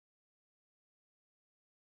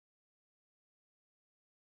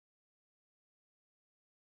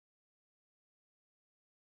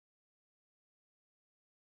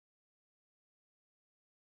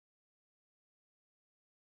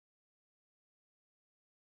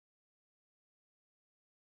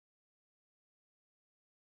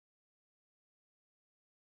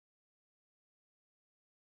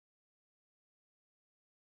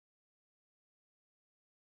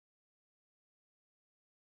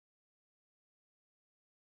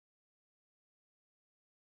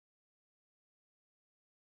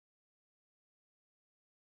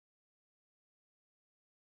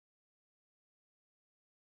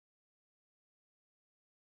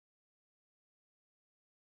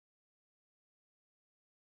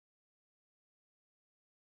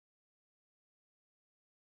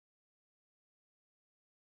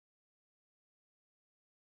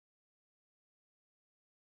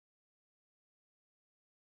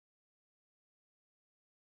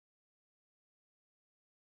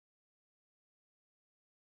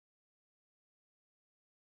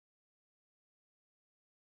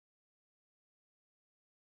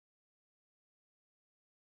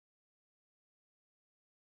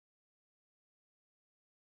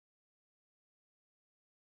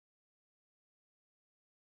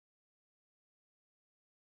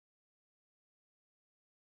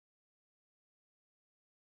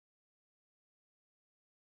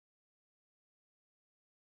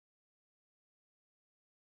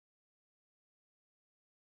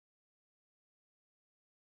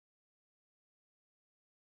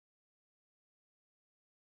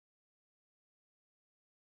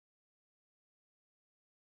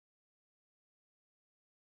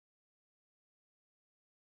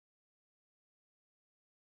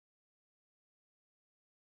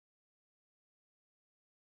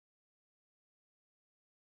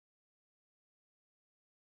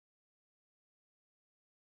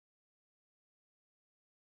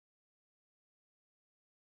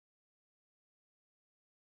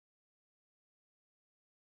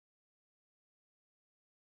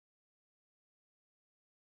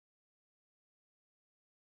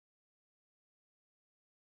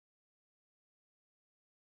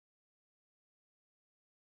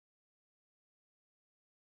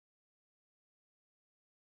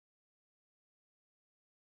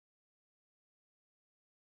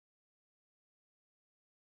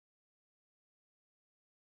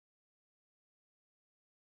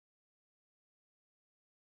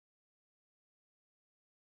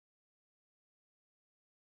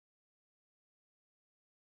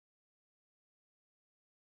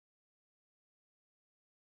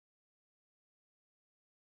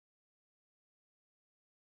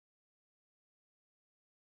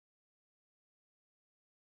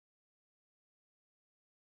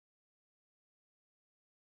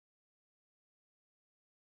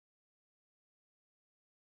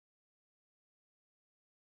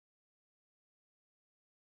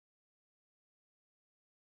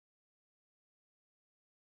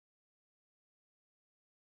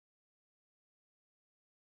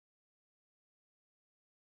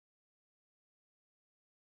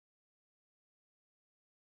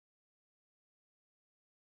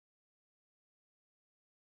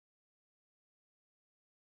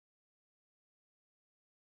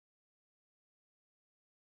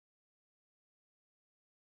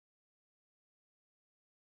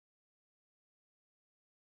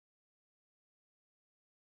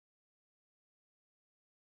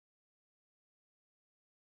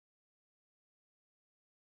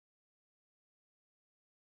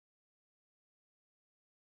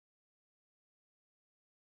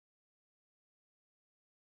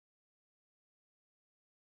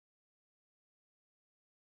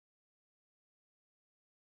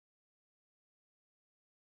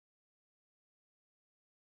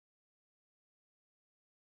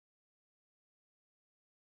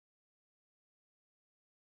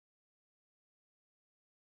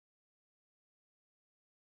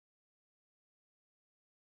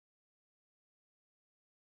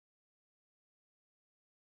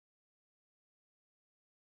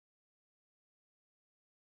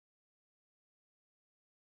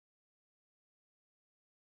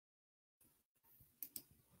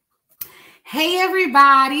Hey,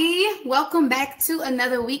 everybody. Welcome back to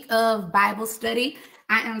another week of Bible study.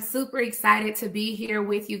 I am super excited to be here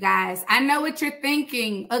with you guys. I know what you're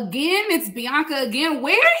thinking. Again, it's Bianca again.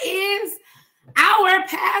 Where is our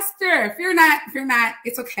pastor? If you're not,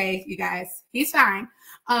 it's okay, you guys. He's fine.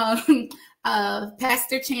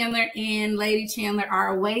 Pastor Chandler and Lady Chandler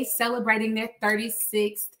are away celebrating their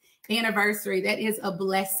 36th anniversary. That is a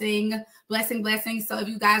blessing. So if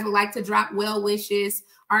you guys would like to drop well wishes,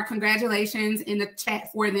 our congratulations in the chat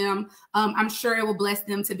for them. I'm sure it will bless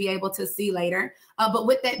them to be able to see later. But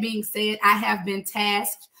with that being said, I have been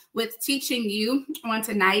tasked with teaching you on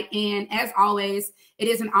tonight. And as always, it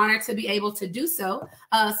is an honor to be able to do so.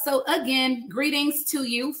 So again, greetings to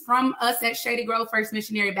you from us at Shady Grove First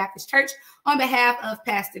Missionary Baptist Church. On behalf of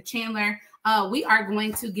Pastor Chandler, we are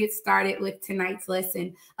going to get started with tonight's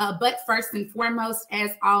lesson. But first and foremost,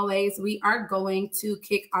 as always, we are going to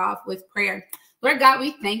kick off with prayer. Lord God,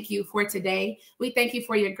 we thank you for today. We thank you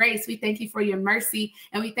for your grace. We thank you for your mercy.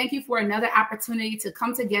 And we thank you for another opportunity to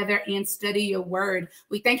come together and study your word.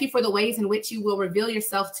 We thank you for the ways in which you will reveal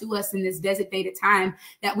yourself to us in this designated time,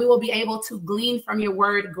 that we will be able to glean from your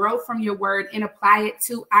word, grow from your word, and apply it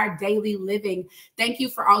to our daily living. Thank you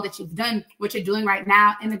for all that you've done, what you're doing right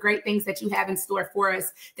now, and the great things that you have in store for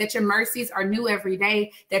us, that your mercies are new every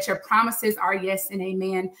day, that your promises are yes and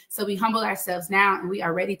amen. So we humble ourselves now, and we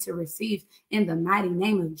are ready to receive. In the mighty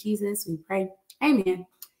name of Jesus, we pray. Amen.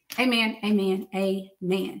 Amen. Amen.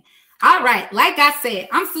 Amen. All right. Like I said,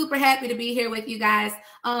 I'm super happy to be here with you guys.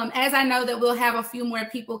 As I know that we'll have a few more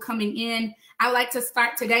people coming in, I would like to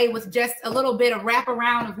start today with just a little bit of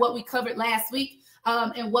wraparound of what we covered last week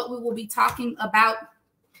and what we will be talking about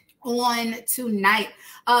on tonight.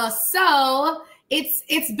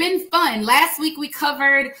 It's been fun. Last week we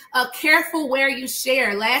covered careful where you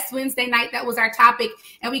share. Last Wednesday night, that was our topic.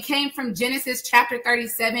 And we came from Genesis chapter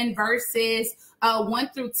 37, verses 1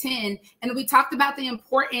 through 10. And we talked about the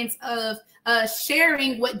importance of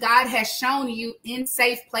sharing what God has shown you in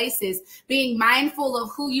safe places, being mindful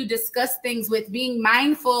of who you discuss things with, being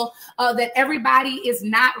mindful that everybody is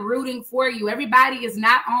not rooting for you. Everybody is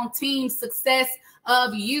not on team success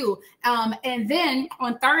of you. And then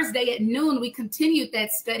on Thursday at noon, we continued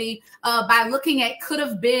that study by looking at could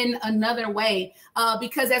have been another way.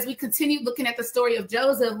 Because as we continued looking at the story of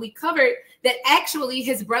Joseph, we covered that actually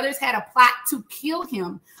his brothers had a plot to kill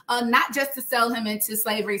him, not just to sell him into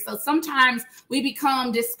slavery. So sometimes we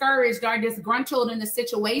become discouraged or disgruntled in the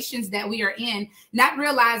situations that we are in, not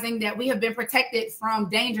realizing that we have been protected from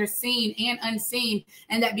danger seen and unseen,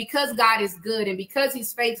 and that because God is good and because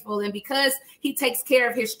he's faithful and because he takes care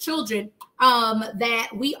of his children, that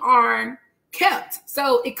we are kept.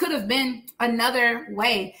 So it could have been another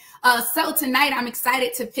way. So tonight I'm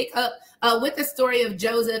excited to pick up with the story of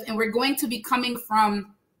Joseph, and we're going to be coming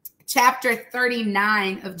from chapter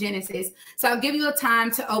 39 of Genesis. So I'll give you a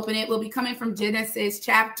time to open it. We'll be coming from Genesis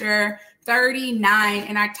chapter 39,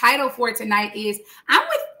 and our title for tonight is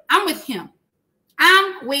I'm with him.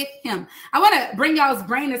 I'm with him. I want to bring y'all's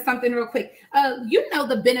brain to something real quick. You know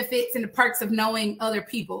the benefits and the perks of knowing other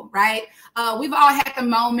people, right? We've all had the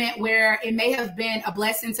moment where it may have been a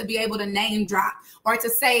blessing to be able to name drop or to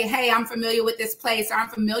say, hey, I'm familiar with this place, or I'm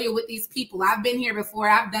familiar with these people. I've been here before.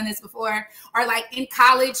 I've done this before. Or like in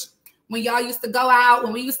college, when y'all used to go out,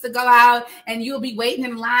 when we used to go out and you'll be waiting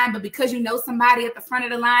in line, but because you know somebody at the front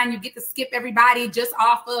of the line, you get to skip everybody just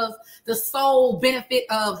off of the sole benefit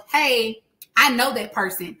of, hey, I know that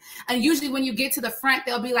person. And usually when you get to the front,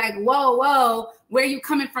 they'll be like, whoa, where are you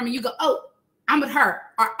coming from? And you go, oh, I'm with her,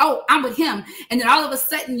 or oh, I'm with him. And then all of a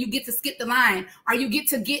sudden you get to skip the line, or you get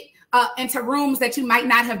to get into rooms that you might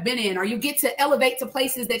not have been in, or you get to elevate to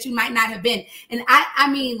places that you might not have been. And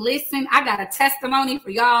I mean, listen, I got a testimony for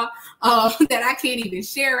y'all that I can't even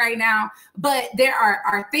share right now. But there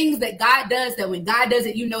are things that God does that when God does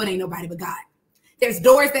it, you know it ain't nobody but God. There's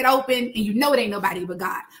doors that open and you know it ain't nobody but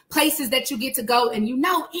God. Places that you get to go and you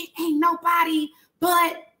know it ain't nobody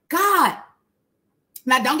but God.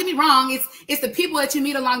 Now, don't get me wrong. It's the people that you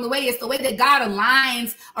meet along the way. It's the way that God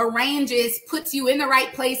aligns, arranges, puts you in the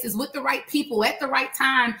right places with the right people at the right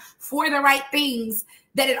time for the right things,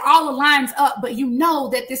 that it all aligns up. But you know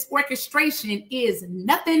that this orchestration is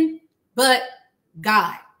nothing but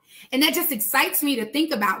God. And that just excites me to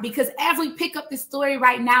think about, because as we pick up this story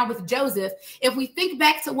right now with Joseph, if we think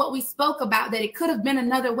back to what we spoke about, that it could have been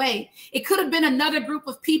another way. It could have been another group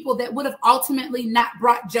of people that would have ultimately not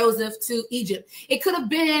brought Joseph to Egypt. It could have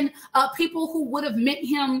been people who would have met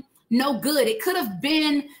him no good. It could have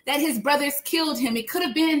been that his brothers killed him. It could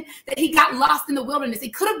have been that he got lost in the wilderness.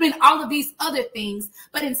 It could have been all of these other things.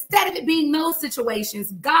 But instead of it being those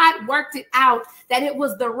situations, God worked it out that it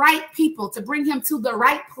was the right people to bring him to the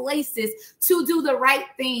right places to do the right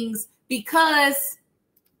things, because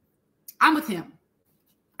I'm with him.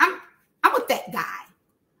 I'm with that guy.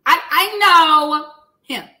 I know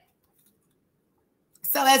him.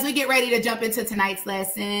 So as we get ready to jump into tonight's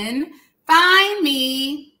lesson, find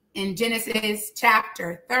me in Genesis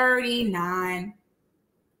chapter 39.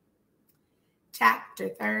 Chapter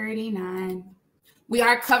 39. We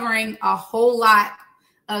are covering a whole lot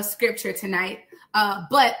of scripture tonight.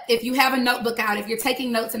 But if you have a notebook out, if you're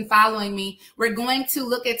taking notes and following me, we're going to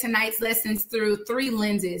look at tonight's lessons through 3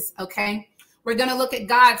 lenses, okay? We're going to look at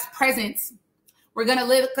God's presence. We're going to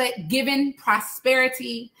look at given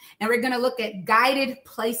prosperity, and we're going to look at guided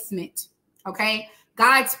placement, okay?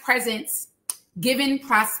 God's presence, given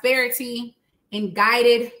prosperity, and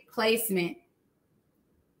guided placement.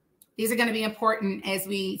 These are going to be important as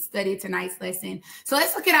we study tonight's lesson. So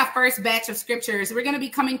let's look at our first batch of scriptures. We're going to be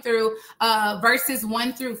coming through verses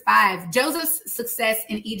 1 through 5. Joseph's success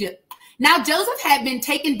in Egypt. Now Joseph had been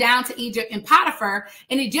taken down to Egypt, and Potiphar,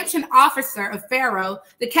 an Egyptian officer of Pharaoh,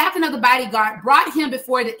 the captain of the bodyguard, brought him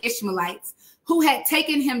before the Ishmaelites who had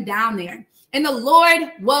taken him down there. And the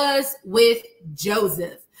Lord was with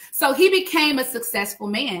Joseph. So he became a successful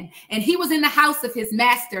man, and he was in the house of his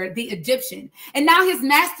master, the Egyptian. And now his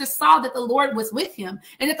master saw that the Lord was with him,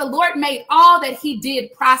 and that the Lord made all that he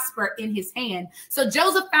did prosper in his hand. So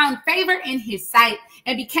Joseph found favor in his sight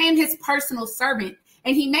and became his personal servant.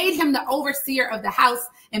 And he made him the overseer of the house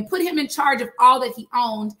and put him in charge of all that he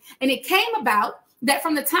owned. And it came about that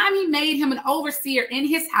from the time he made him an overseer in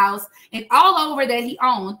his house and all over that he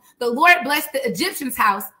owned, the Lord blessed the Egyptian's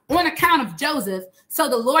house on account of Joseph. So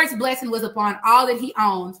the Lord's blessing was upon all that he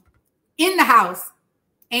owned in the house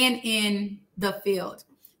and in the field.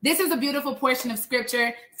 This is a beautiful portion of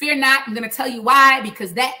scripture. Fear not, I'm going to tell you why,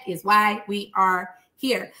 because that is why we are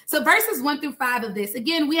here. So verses 1 through 5 of this,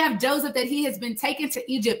 again, we have Joseph, that he has been taken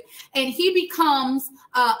to Egypt, and he becomes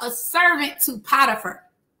a servant to Potiphar.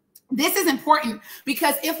 This is important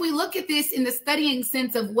because if we look at this in the studying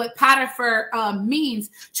sense of what Potiphar means,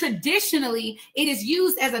 traditionally it is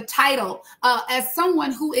used as a title, as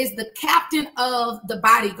someone who is the captain of the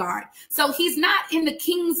bodyguard. So he's not in the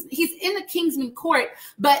king's, he's in the kingsman court,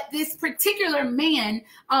 but this particular man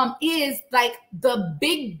is like the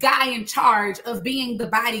big guy in charge of being the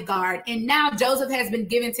bodyguard. And now Joseph has been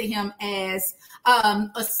given to him as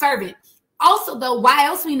a servant. Also, though, why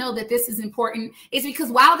else we know that this is important is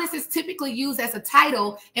because while this is typically used as a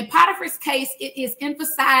title, in Potiphar's case, it is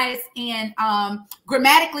emphasized and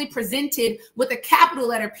grammatically presented with a capital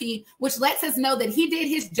letter P, which lets us know that he did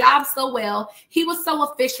his job so well. He was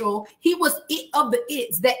so official. He was it of the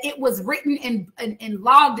its that it was written and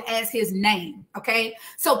logged as his name. Okay,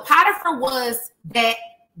 so Potiphar was that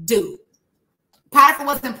dude. Potiphar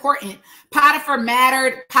was important. Potiphar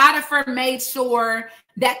mattered. Potiphar made sure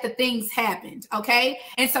that the things happened. Okay.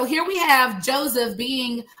 And so here we have Joseph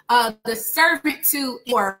being the servant to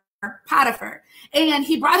Potiphar. And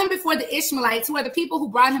he brought him before the Ishmaelites, who are the people who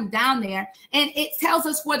brought him down there. And it tells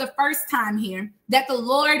us for the first time here that the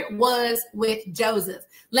Lord was with Joseph.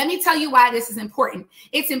 Let me tell you why this is important.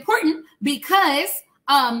 It's important because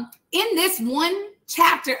in this one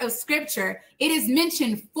chapter of scripture, it is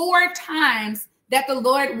mentioned 4 times that the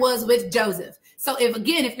Lord was with Joseph. So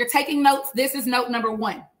if you're taking notes, this is note number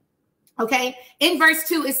 1. Okay. In verse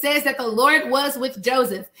 2, it says that the Lord was with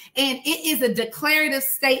Joseph, and it is a declarative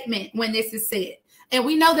statement when this is said. And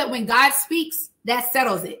we know that when God speaks, that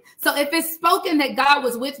settles it. So if it's spoken that God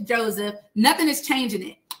was with Joseph, nothing is changing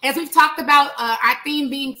it. As we've talked about our theme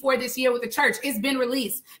being for this year with the church, it's been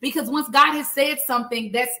released, because once God has said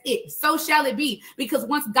something, that's it. So shall it be, because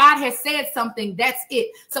once God has said something, that's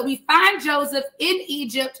it. So we find Joseph in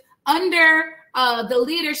Egypt under the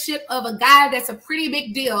leadership of a guy that's a pretty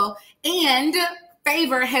big deal, and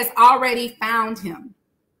favor has already found him.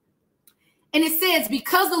 And it says,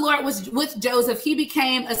 because the Lord was with Joseph, he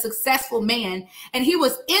became a successful man, and he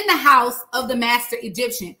was in the house of the master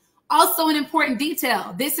Egyptian. Also an important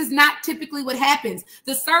detail, this is not typically what happens.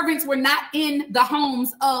 The servants were not in the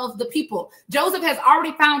homes of the people. Joseph has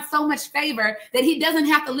already found so much favor that he doesn't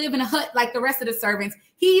have to live in a hut like the rest of the servants.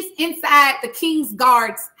 He's inside the king's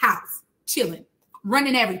guard's house, chilling,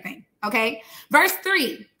 running everything. Okay. Verse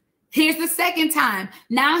 3. Here's the second time.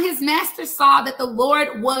 Now his master saw that the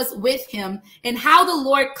Lord was with him, and how the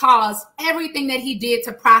Lord caused everything that he did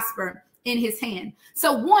to prosper in his hand.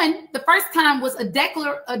 So the first time was a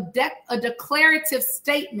declarative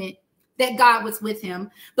statement that God was with him.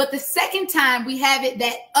 But the second time we have it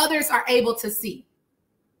that others are able to see.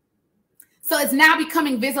 So it's now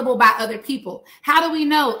becoming visible by other people. How do we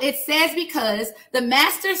know? It says because the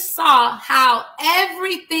master saw how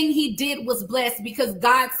everything he did was blessed because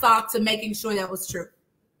God saw to making sure that was true.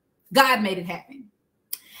 God made it happen.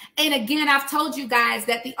 And again, I've told you guys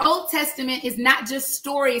that the Old Testament is not just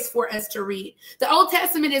stories for us to read. The Old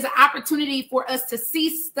Testament is an opportunity for us to see,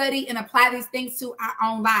 study, and apply these things to our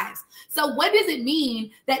own lives. So what does it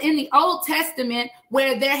mean that in the Old Testament,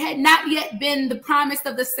 where there had not yet been the promise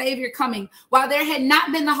of the Savior coming, while there had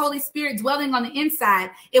not been the Holy Spirit dwelling on the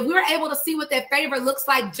inside, if we were able to see what that favor looks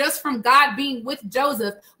like just from God being with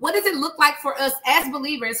Joseph, what does it look like for us as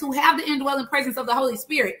believers who have the indwelling presence of the Holy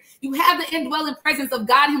Spirit? You have the indwelling presence of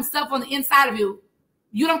God himself on the inside of you.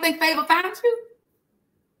 You don't think favor found you?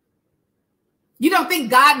 You don't think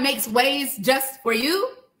God makes ways just for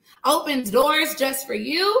you? Opens doors just for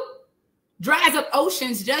you? Dries up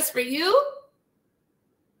oceans just for you?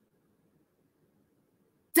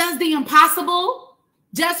 Does the impossible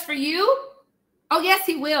just for you? Oh, yes,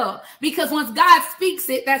 he will. Because once God speaks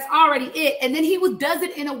it, that's already it. And then he does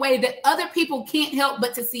it in a way that other people can't help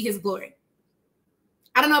but to see his glory.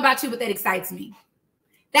 I don't know about you, but that excites me.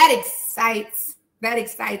 That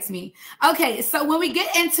excites me. Okay, so when we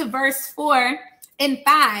get into verse 4 and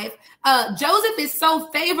 5, Joseph is so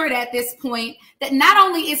favored at this point that not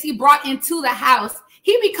only is he brought into the house,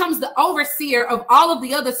 he becomes the overseer of all of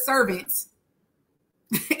the other servants.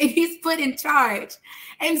 And he's put in charge.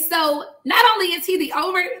 And so not only is he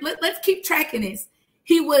let's keep tracking this.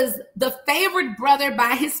 He was the favored brother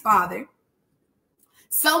by his father,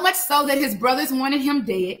 so much so that his brothers wanted him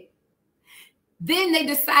dead. Then they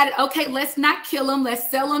decided, okay, let's not kill him. Let's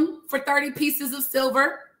sell him for 30 pieces of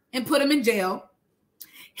silver and put him in jail.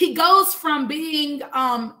 He goes from being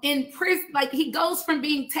in prison, like he goes from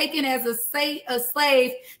being taken as a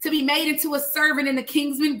slave to be made into a servant in the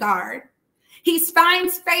Kingsman Guard. He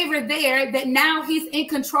finds favor there that now he's in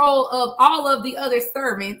control of all of the other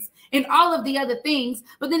servants and all of the other things.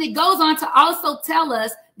 But then it goes on to also tell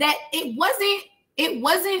us that it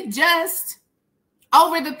wasn't just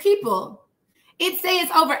over the people. It says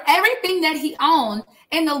over everything that he owned,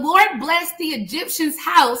 and the Lord blessed the Egyptian's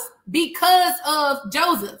house because of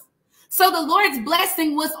Joseph. So the Lord's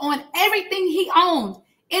blessing was on everything he owned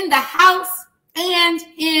in the house and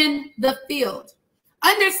in the field.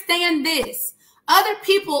 Understand this. Other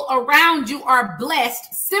people around you are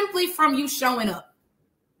blessed simply from you showing up.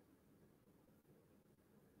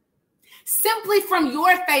 Simply from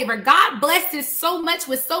your favor. God blesses so much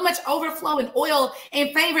with so much overflow and oil and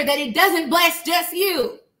favor that it doesn't bless just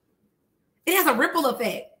you. It has a ripple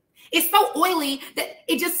effect. It's so oily that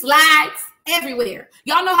it just slides everywhere.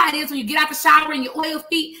 Y'all know how it is when you get out the shower and your oil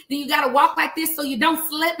feet, then you got to walk like this so you don't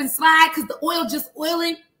slip and slide because the oil just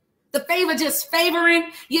oiling. The favor just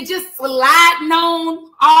favoring. You're just sliding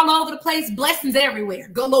on all over the place. Blessings everywhere.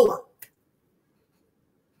 Galore.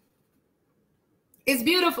 It's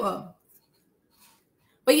beautiful.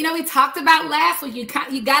 But you know, we talked about last week, you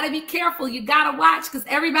got to be careful. You got to watch because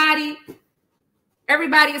everybody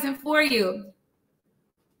isn't for you.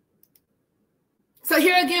 So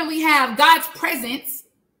here again, we have God's presence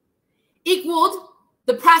equaled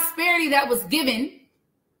the prosperity that was given,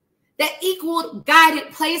 that equaled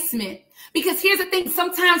guided placement. Because here's the thing,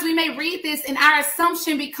 sometimes we may read this and our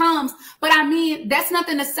assumption becomes, but I mean, that's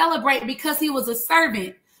nothing to celebrate because he was a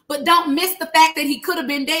servant. But don't miss the fact that he could have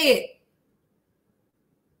been dead.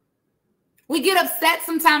 We get upset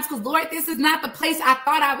sometimes because, Lord, this is not the place I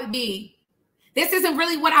thought I would be. This isn't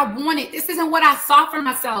really what I wanted. This isn't what I saw for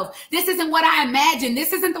myself. This isn't what I imagined.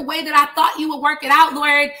 This isn't the way that I thought you would work it out,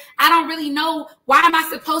 Lord. I don't really know. Why am I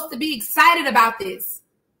supposed to be excited about this?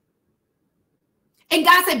 And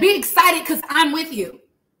God said, be excited because I'm with you.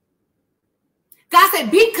 God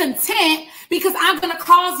said, be content because I'm going to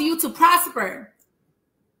cause you to prosper.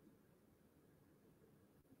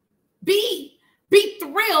 Be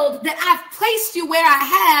thrilled that I've placed you where I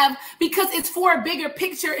have because it's for a bigger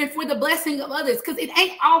picture and for the blessing of others, because it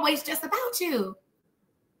ain't always just about you.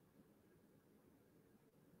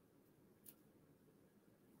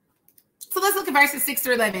 So let's look at verses 6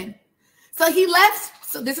 through 11. So he left.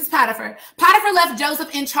 So this is Potiphar. Potiphar left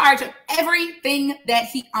Joseph in charge of everything that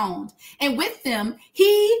he owned. And with him,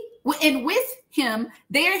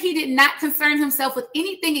 there he did not concern himself with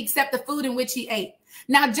anything except the food in which he ate.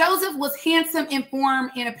 Now, Joseph was handsome in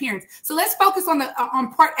form and appearance. So let's focus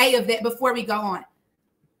on part A of that before we go on.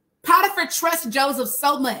 Potiphar trusts Joseph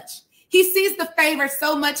so much. He sees the favor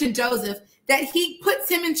so much in Joseph that he puts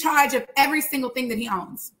him in charge of every single thing that he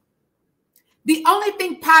owns. The only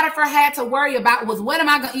thing Potiphar had to worry about was, what am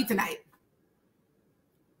I going to eat tonight?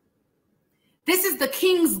 This is the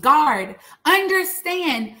king's guard.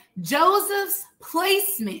 Understand, Joseph's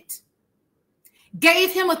placement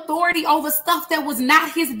gave him authority over stuff that was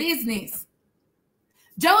not his business.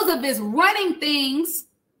 Joseph is running things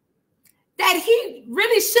that he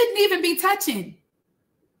really shouldn't even be touching.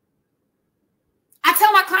 I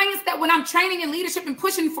tell my clients that when I'm training in leadership and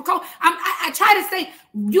pushing for coach, I try to say,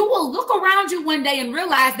 you will look around you one day and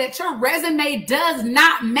realize that your resume does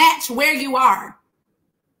not match where you are.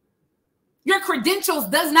 Your credentials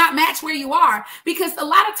does not match where you are, because a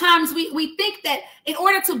lot of times we think that in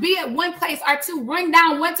order to be at one place or to run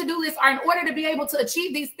down one to-do list, or in order to be able to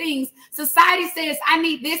achieve these things, society says, I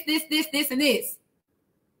need this, this, this, this, and this.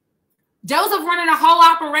 Joseph running a whole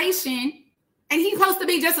operation, and he's supposed to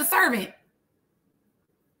be just a servant.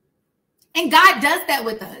 And God does that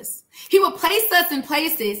with us. He will place us in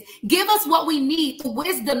places, give us what we need, the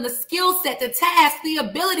wisdom, the skill set, the task, the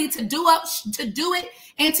ability to do it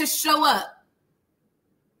and to show up.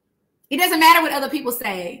 It doesn't matter what other people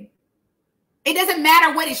say. It doesn't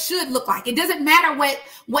matter what it should look like. It doesn't matter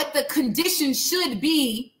what the condition should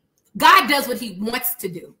be. God does what he wants to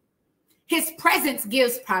do. His presence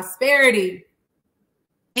gives prosperity,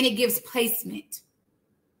 and it gives placement.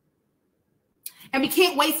 And we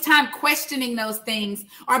can't waste time questioning those things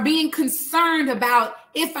or being concerned about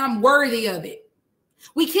if I'm worthy of it.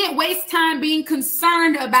 We can't waste time being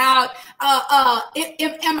concerned about, am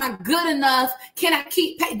I good enough? Can I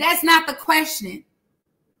keep pay? That's not the question.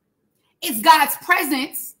 It's God's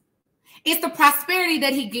presence. It's the prosperity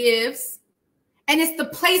that he gives. And it's the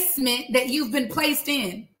placement that you've been placed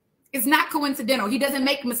in. It's not coincidental. He doesn't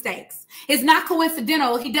make mistakes. It's not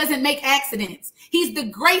coincidental. He doesn't make accidents. He's the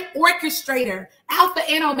great orchestrator, Alpha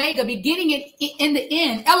and Omega, beginning and in the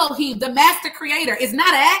end. Elohim, the master creator. It's not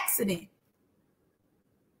an accident.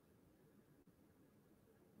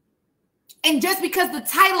 And just because the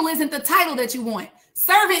title isn't the title that you want,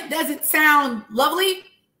 servant doesn't sound lovely.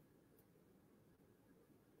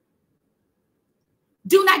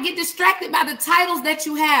 Do not get distracted by the titles that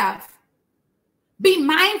you have. Be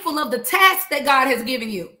mindful of the tasks that God has given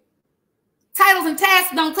you. Titles and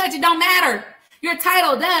tasks don't touch it, don't matter. Your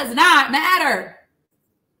title does not matter.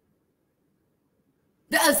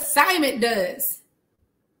 The assignment does.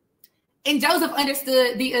 And Joseph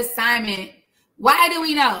understood the assignment. Why do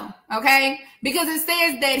we know? Okay? Because it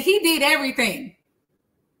says that he did everything.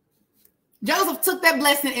 Joseph took that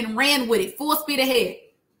blessing and ran with it, full speed ahead.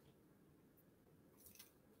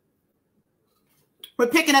 We're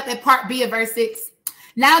picking up at part B of verse 6.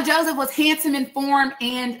 Now Joseph was handsome in form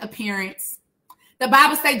and appearance. The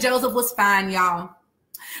Bible says Joseph was fine, y'all.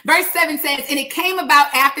 Verse 7 says, and it came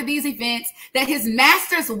about after these events that his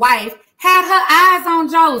master's wife had her eyes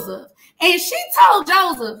on Joseph. And she told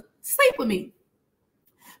Joseph, sleep with me.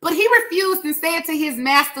 But he refused and said to his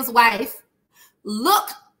master's wife, look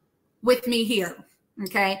with me here.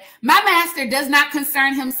 Okay. My master does not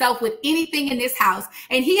concern himself with anything in this house,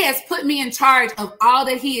 and he has put me in charge of all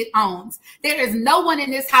that he owns. There is no one in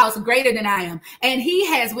this house greater than I am, and he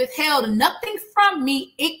has withheld nothing from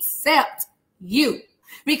me except you,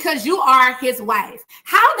 because you are his wife.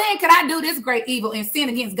 How then could I do this great evil and sin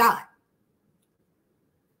against God?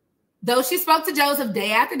 Though she spoke to Joseph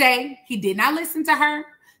day after day, he did not listen to her,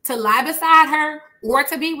 to lie beside her, or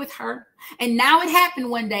to be with her. And now it happened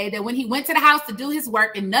one day that when he went to the house to do his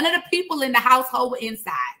work and none of the people in the household were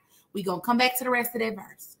inside. We're going to come back to the rest of that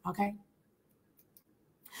verse, okay?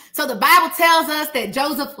 So the Bible tells us that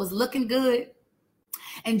Joseph was looking good.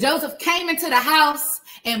 And Joseph came into the house,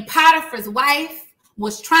 and Potiphar's wife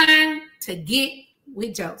was trying to get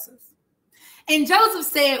with Joseph. And Joseph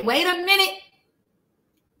said, wait a minute.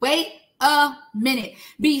 Wait a minute.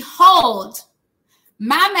 Behold,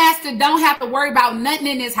 my master don't have to worry about nothing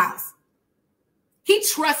in this house. He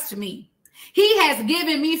trusts me. He has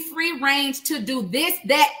given me free range to do this,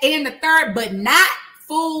 that, and the third, but not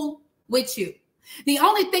fool with you. The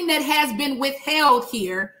only thing that has been withheld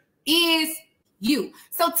here is you.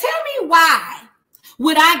 So tell me, why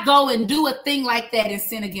would I go and do a thing like that and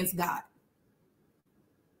sin against God?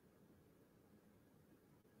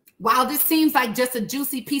 While this seems like just a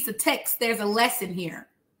juicy piece of text, there's a lesson here.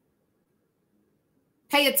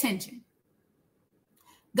 Pay attention.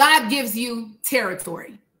 God gives you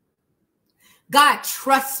territory. God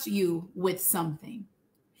trusts you with something,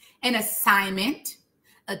 an assignment,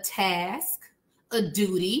 a task, a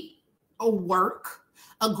duty, a work,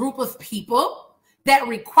 a group of people that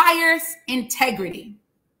requires integrity.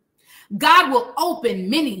 God will open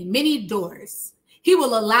many, many doors. He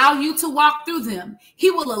will allow you to walk through them.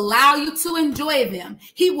 He will allow you to enjoy them.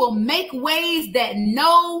 He will make ways that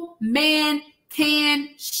no man can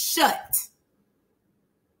shut.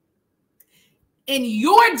 And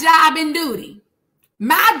your job and duty,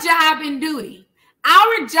 my job and duty,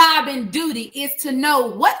 our job and duty is to know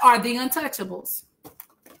what are the untouchables.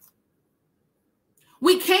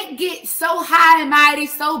 We can't get so high and mighty,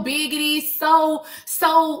 so biggity, so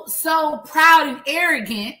proud and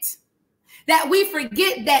arrogant that we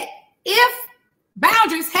forget that if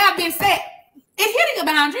boundaries have been set, it's hitting the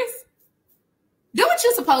boundaries. Do what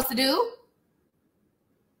you're supposed to do.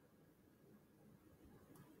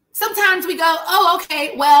 Sometimes we go, oh,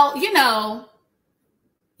 okay, well, you know,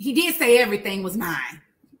 he did say everything was mine.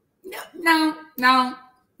 No.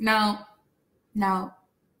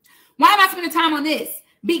 Why am I spending time on this?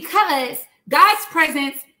 Because God's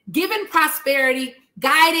presence, given prosperity,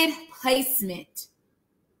 guided placement.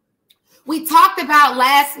 We talked about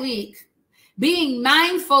last week being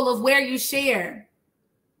mindful of where you share,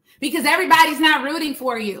 because everybody's not rooting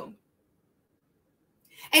for you.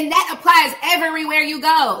 And that applies everywhere you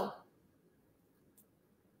go.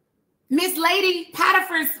 Miss Lady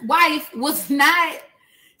Potiphar's wife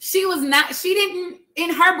she didn't, in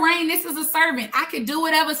her brain, this is a servant. I could do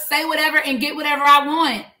whatever, say whatever, and get whatever I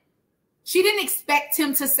want. She didn't expect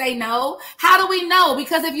him to say no. How do we know?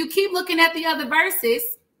 Because if you keep looking at the other verses,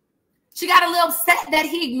 she got a little upset that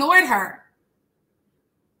he ignored her.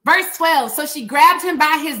 Verse 12, so she grabbed him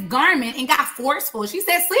by his garment and got forceful. She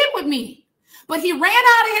said, sleep with me. But he ran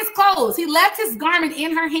out of his clothes. He left his garment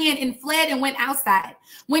in her hand and fled and went outside.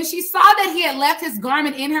 When she saw that he had left his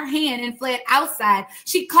garment in her hand and fled outside,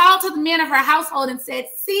 she called to the men of her household and said,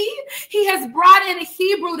 see, he has brought in a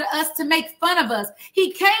Hebrew to us to make fun of us.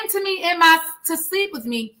 He came to me to sleep with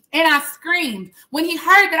me, and I screamed. When he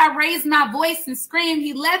heard that I raised my voice and screamed,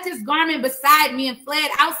 he left his garment beside me and fled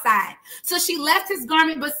outside. So she left his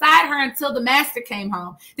garment beside her until the master came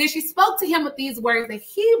home. Then she spoke to him with these words, the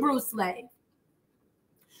Hebrew slave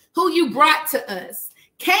who you brought to us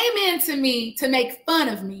came in to me to make fun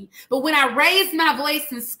of me. But when I raised my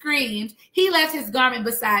voice and screamed, he left his garment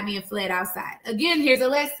beside me and fled outside. Again, here's a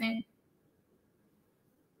lesson.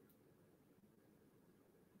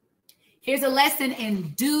 Here's a lesson,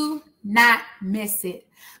 and do not miss it.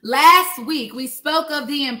 Last week, we spoke of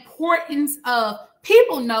the importance of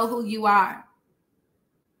people know who you are.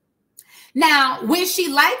 Now, when she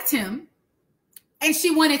liked him and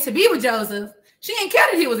she wanted to be with Joseph, she didn't care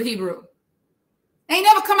that he was a Hebrew. They ain't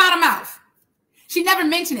never come out of mouth. She never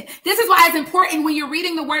mentioned it. This is why it's important when you're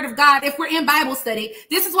reading the word of God, if we're in Bible study,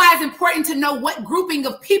 this is why it's important to know what grouping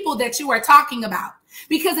of people that you are talking about.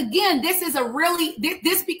 Because again,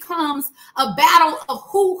 this becomes a battle of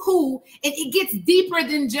who, and it gets deeper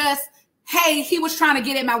than just, hey, he was trying to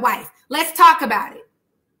get at my wife. Let's talk about it.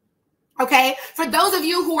 Okay, for those of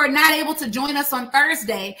you who are not able to join us on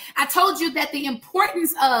Thursday, I told you that the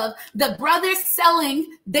importance of the brothers selling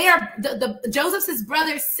Joseph's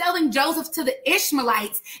brothers selling Joseph to the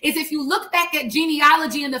Ishmaelites is, if you look back at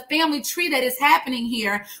genealogy and the family tree that is happening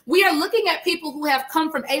here, we are looking at people who have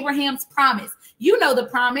come from Abraham's promise. You know the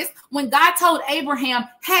promise when God told Abraham,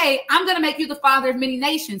 hey, I'm going to make you the father of many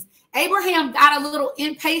nations. Abraham got a little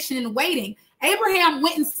impatient and waiting. Abraham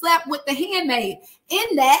went and slept with the handmaid.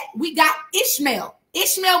 In that, we got Ishmael.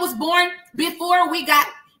 Ishmael was born before we got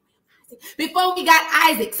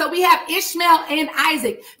Isaac. So we have Ishmael and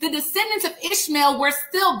Isaac. The descendants of Ishmael were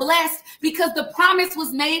still blessed because the promise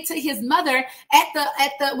was made to his mother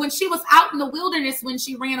when she was out in the wilderness when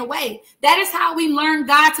she ran away. That is how we learn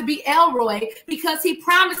God to be Elroy, because he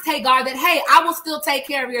promised Hagar that, hey, I will still take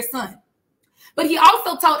care of your son. But he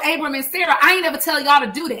also told Abram and Sarah, I ain't ever tell y'all to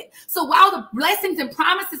do that. So while the blessings and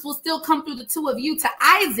promises will still come through the two of you to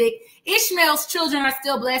Isaac, Ishmael's children are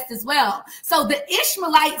still blessed as well. So the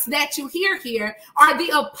Ishmaelites that you hear here are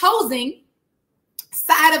the opposing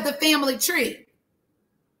side of the family tree.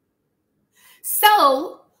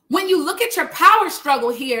 So when you look at your power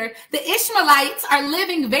struggle here, the Ishmaelites are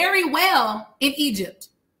living very well in Egypt.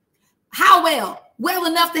 How well? Well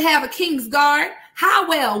enough to have a king's guard. How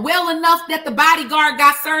well? Well enough that the bodyguard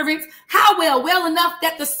got servants. How well? Well enough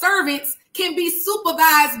that the servants can be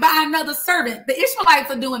supervised by another servant. The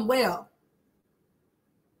Ishmaelites are doing well.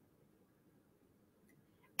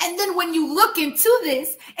 And then when you look into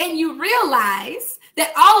this and you realize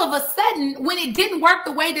that all of a sudden, when it didn't work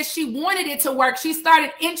the way that she wanted it to work, she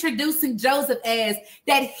started introducing Joseph as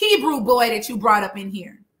that Hebrew boy that you brought up in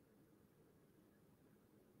here.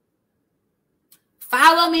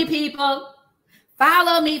 Follow me, people.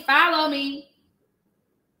 Follow me, follow me.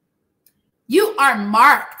 You are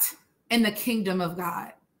marked in the kingdom of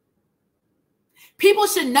God. People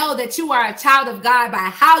should know that you are a child of God by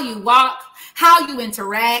how you walk, how you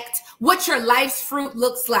interact, what your life's fruit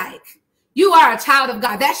looks like. You are a child of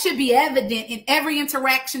God. That should be evident in every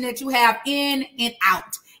interaction that you have in and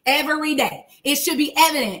out every day. It should be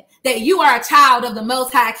evident that you are a child of the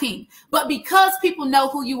Most High King. But because people know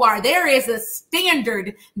who you are, there is a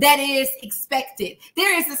standard that is expected.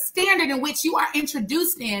 There is a standard in which you are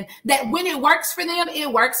introduced in, that when it works for them,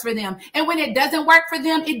 it works for them. And when it doesn't work for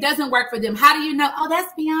them, it doesn't work for them. How do you know? Oh,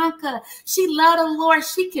 that's Bianca. She loved the Lord.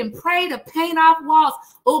 She can pray to paint off walls.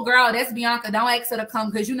 Oh, girl, that's Bianca. Don't ask her to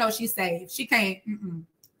come because you know she's saved. She can't.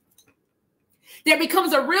 There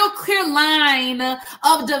becomes a real clear line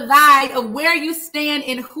of divide of where you stand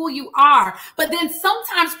and who you are. But then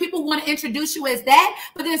sometimes people want to introduce you as that.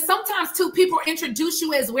 But then sometimes too, people introduce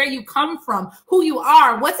you as where you come from, who you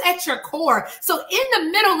are, what's at your core. So in the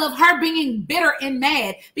middle of her being bitter and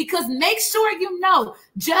mad, because make sure you know,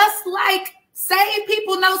 just like saved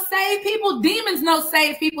people know saved people, demons know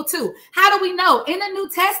saved people too. How do we know? In the New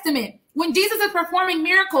Testament, when Jesus is performing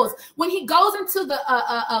miracles, when he goes into the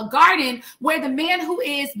garden where the man who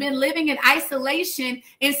has been living in isolation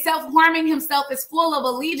and self-harming himself is full of a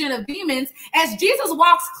legion of demons, as Jesus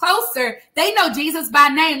walks closer, they know Jesus by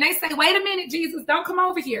name. They say, wait a minute, Jesus, don't come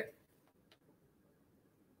over here.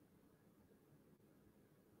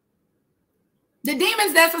 The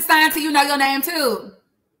demons that's assigned to you know your name too.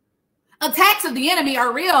 Attacks of the enemy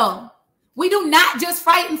are real. We do not just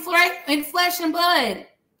fight in flesh and blood.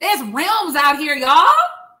 There's realms out here, y'all.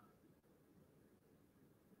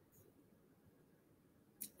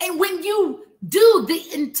 And when you do the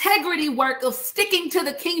integrity work of sticking to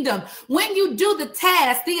the kingdom, when you do the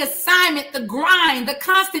task, the assignment, the grind, the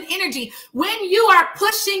constant energy, when you are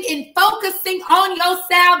pushing and focusing on your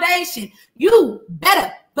salvation, you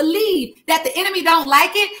better believe that the enemy don't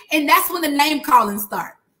like it. And that's when the name calling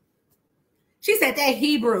starts. She said that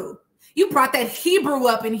Hebrew. You brought that Hebrew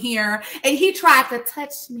up in here and he tried to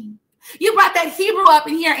touch me. You brought that Hebrew up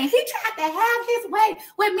in here and he tried to have his way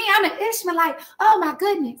with me. I'm an Ishmaelite. Oh my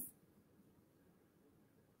goodness.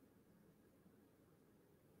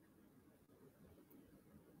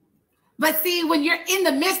 But see, when you're in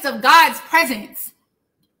the midst of God's presence,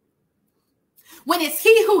 when it's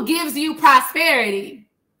he who gives you prosperity,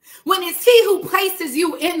 when it's he who places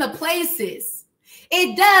you in the places,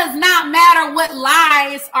 it does not matter what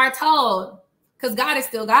lies are told, because God is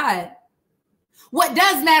still God. What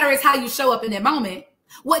does matter is how you show up in that moment.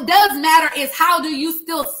 What does matter is how do you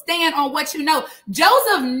still stand on what you know.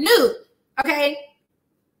 Joseph knew, okay?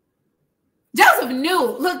 Joseph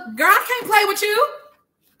knew, look, girl, I can't play with you.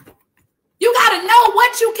 You got to know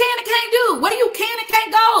what you can and can't do, where you can and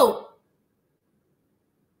can't go.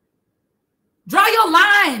 Draw your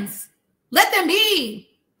lines. Let them be.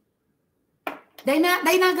 They not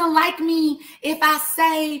gonna like me if I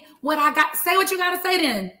say what I got. Say what you gotta say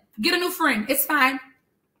then. Get a new friend. It's fine.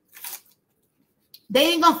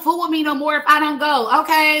 They ain't gonna fool with me no more if I don't go.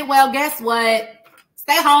 Okay, well, guess what?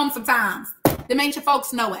 Stay home sometimes. Them ain't your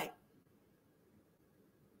folks no way.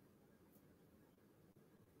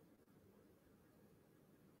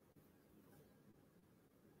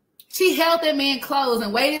 She held that man close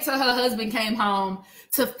and waited till her husband came home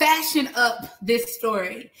to fashion up this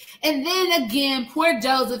story. And then again, poor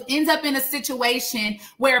Joseph ends up in a situation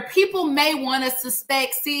where people may want to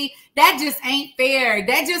suspect, see, that just ain't fair.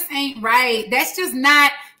 That just ain't right. That's just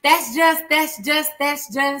not, that's just.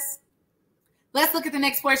 Let's look at the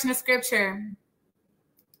next portion of scripture.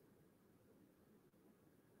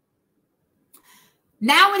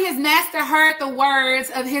 Now when his master heard the words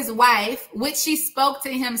of his wife, which she spoke to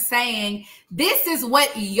him, saying, this is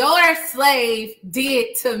what your slave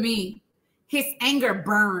did to me, his anger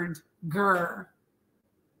burned. Grr.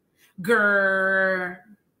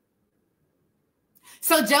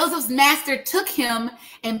 So Joseph's master took him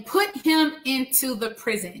and put him into the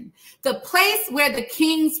prison, the place where the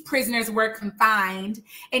king's prisoners were confined,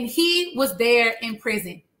 and he was there in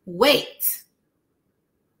prison. Wait.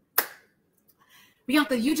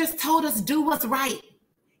 Bianca, you just told us do what's right.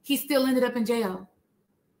 He still ended up in jail.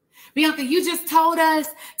 Bianca, you just told us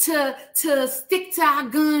to stick to our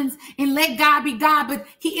guns and let God be God, but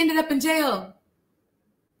he ended up in jail.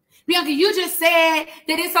 Bianca, you just said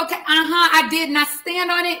that it's okay. I did, and I stand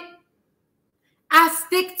on it. I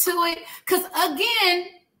stick to it because, again,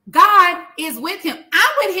 God is with him.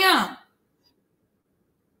 I'm with him.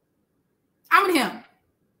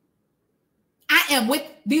 I am with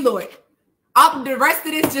the Lord. All the rest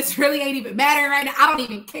of this just really ain't even mattering right now. I don't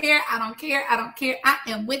even care. I don't care. I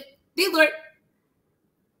am with the Lord.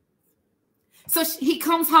 So he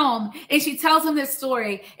comes home and she tells him this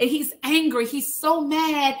story, and he's angry. He's so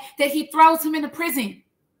mad that he throws him into prison.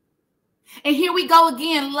 And here we go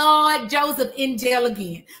again. Lord Joseph in jail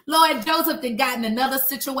again. Lord Joseph then got in another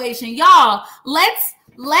situation. Y'all, let's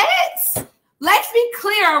be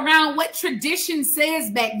clear around what tradition says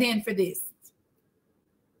back then for this.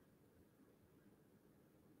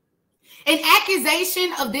 An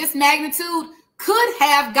accusation of this magnitude could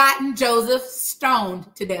have gotten Joseph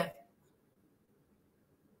stoned to death.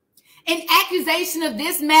 An accusation of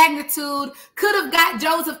this magnitude could have got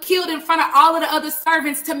Joseph killed in front of all of the other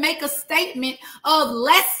servants to make a statement of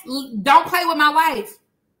don't play with my wife.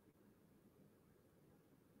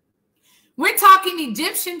 We're talking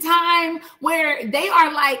Egyptian time where they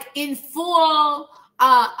are like in full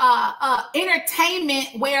entertainment,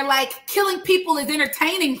 where like killing people is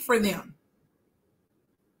entertaining for them.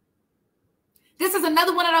 This is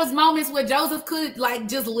another one of those moments where Joseph could like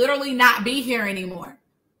just literally not be here anymore.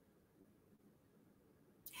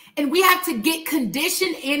 And we have to get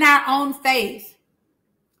conditioned in our own faith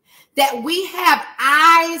that we have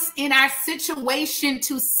eyes in our situation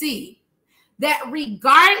to see that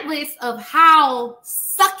regardless of how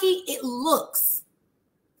sucky it looks,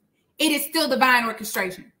 it is still divine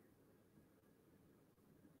orchestration.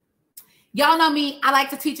 Y'all know me, I like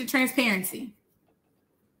to teach in transparency.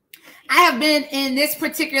 I have been in this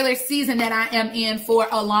particular season that I am in for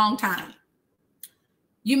a long time.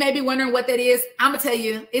 You may be wondering what that is. I'm gonna tell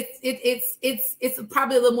you, it's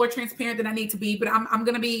probably a little more transparent than I need to be, but I'm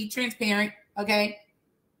gonna be transparent, okay?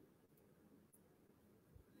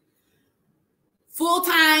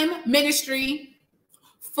 Full-time ministry,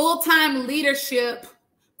 full-time leadership,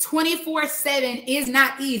 24/7 is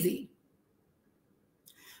not easy.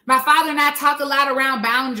 My father and I talk a lot around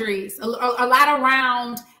boundaries, a lot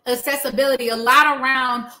around accessibility, a lot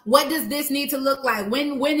around what does this need to look like?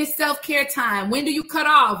 When is self-care time? When do you cut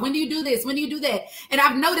off? When do you do this? When do you do that? And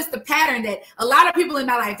I've noticed the pattern that a lot of people in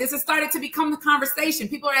my life, this has started to become the conversation.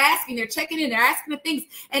 People are asking, they're checking in, they're asking the things.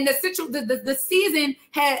 And the season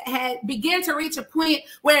had began to reach a point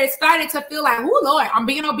where it started to feel like, oh Lord, I'm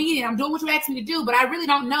being obedient. I'm doing what you asked me to do, but I really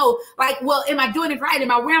don't know. Like, well, am I doing it right? Am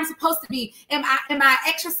I where I'm supposed to be? Am I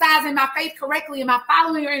exercising my faith correctly? Am I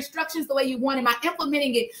following your instructions the way you want? Am I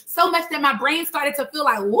implementing it? So much that my brain started to feel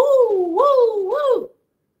like, woo, woo, woo.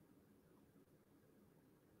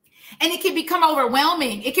 And it can become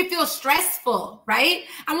overwhelming. It can feel stressful, right?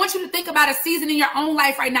 I want you to think about a season in your own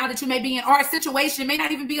life right now that you may be in, or a situation. It may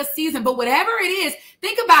not even be a season, but whatever it is,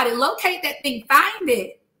 think about it. Locate that thing. Find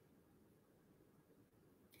it.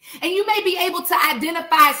 And you may be able to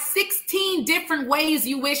identify 16 different ways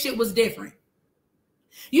you wish it was different.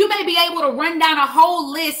 You may be able to run down a whole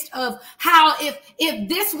list of how if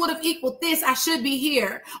this would have equaled this, I should be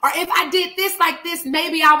here. Or if I did this like this,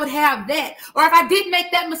 maybe I would have that. Or if I did make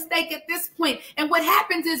that mistake at this point. And what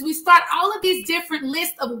happens is we start all of these different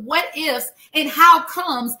lists of what ifs and how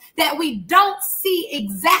comes that we don't see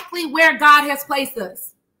exactly where God has placed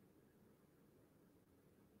us.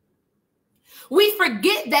 We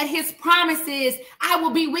forget that his promise is, I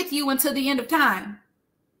will be with you until the end of time.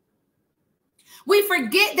 We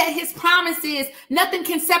forget that his promise is nothing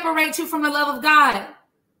can separate you from the love of God.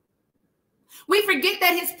 We forget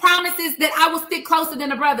that his promise is that I will stick closer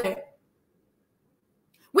than a brother.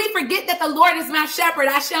 We forget that the Lord is my shepherd,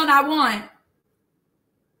 I shall not want.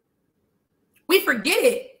 We forget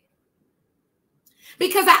it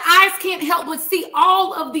because our eyes can't help but see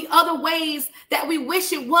all of the other ways that we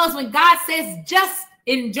wish it was when God says, just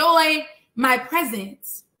enjoy my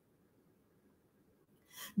presence.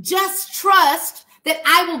 Just trust that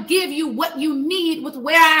I will give you what you need with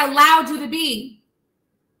where I allowed you to be.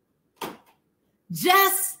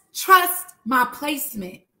 Just trust my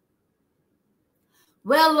placement.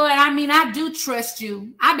 Well, Lord, I mean, I do trust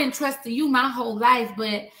you. I've been trusting you my whole life,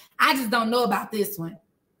 but I just don't know about this one.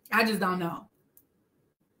 I just don't know.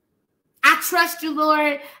 I trust you,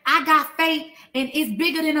 Lord. I got faith and it's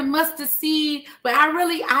bigger than a mustard seed. But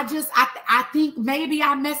I think maybe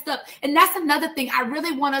I messed up. And that's another thing I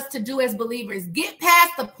really want us to do as believers. Get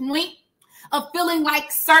past the point of feeling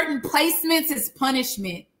like certain placements is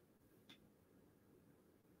punishment.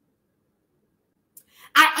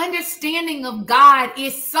 Our understanding of God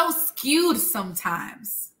is so skewed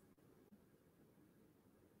sometimes.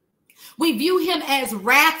 We view him as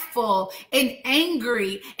wrathful and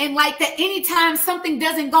angry, and like that anytime something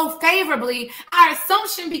doesn't go favorably, our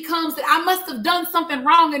assumption becomes that I must have done something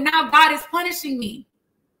wrong and now God is punishing me.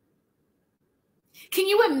 Can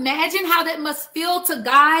you imagine how that must feel to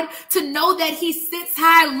God to know that he sits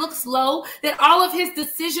high, looks low, that all of his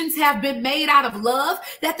decisions have been made out of love,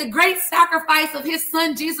 that the great sacrifice of his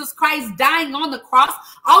son, Jesus Christ, dying on the cross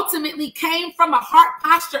ultimately came from a heart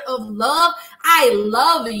posture of love? I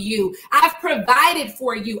love you. I've provided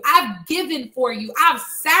for you. I've given for you. I've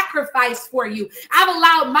sacrificed for you. I've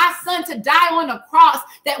allowed my son to die on the cross,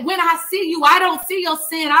 that when I see you, I don't see your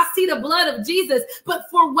sin. I see the blood of Jesus. But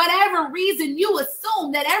for whatever reason, you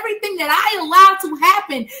assume that everything that I allow to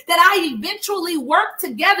happen, that I eventually work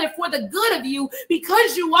together for the good of you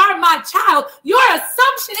because you are my child. Your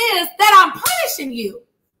assumption is that I'm punishing you.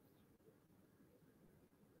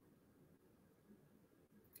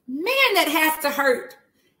 Man, that has to hurt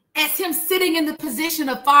as him sitting in the position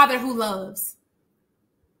of father who loves.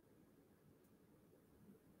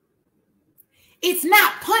 It's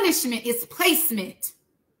not punishment, it's placement.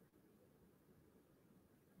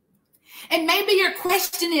 And maybe your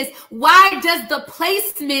question is, why does the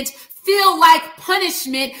placement feel like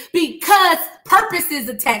punishment? Because purpose is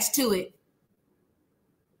attached to it.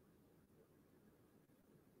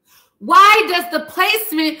 Why does the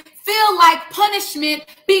placement feel like punishment?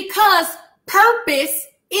 Because purpose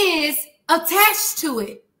is attached to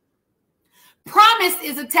it. Promise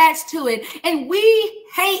is attached to it. And we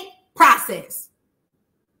hate process.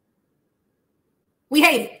 We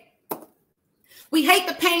hate it. We hate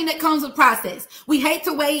the pain that comes with process. We hate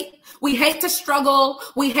to wait. We hate to struggle.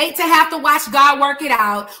 We hate to have to watch God work it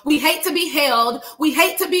out. We hate to be held. We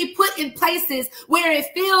hate to be put in places where it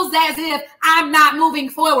feels as if I'm not moving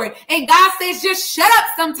forward. And God says, just shut up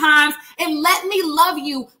sometimes and let me love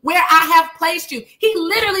you where I have placed you. He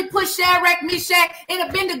literally put Shadrach, Meshach, and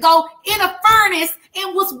Abednego in a furnace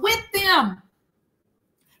and was with them.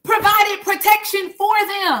 Provided protection for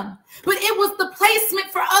them. But it was the placement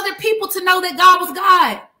for other people to know that God was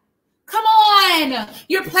God. Come on.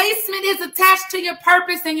 Your placement is attached to your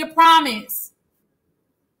purpose and your promise.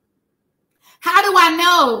 How do I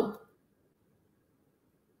know?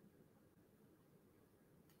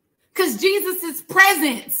 Because Jesus'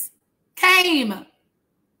 presence came.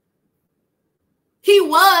 He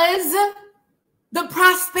was the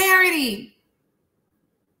prosperity.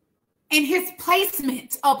 And his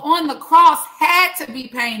placement up on the cross had to be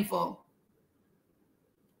painful.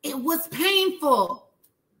 It was painful.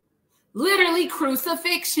 Literally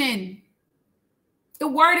crucifixion. The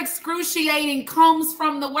word excruciating comes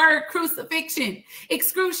from the word crucifixion.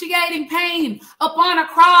 Excruciating pain upon a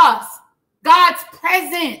cross. God's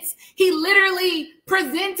presence. He literally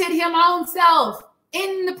presented him own self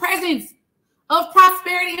in the presence of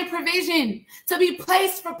prosperity and provision to be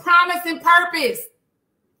placed for promise and purpose.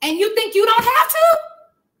 And you think you don't have to?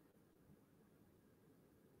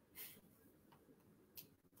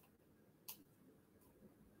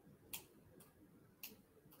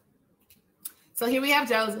 So here we have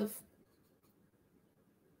Joseph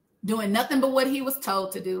doing nothing but what he was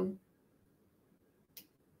told to do.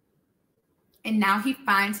 And now he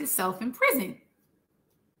finds himself in prison.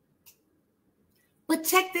 But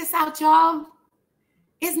check this out, y'all.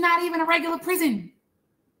 It's not even a regular prison.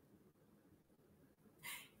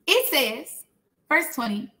 It says, verse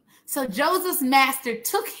 20, so Joseph's master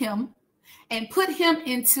took him and put him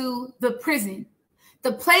into the prison,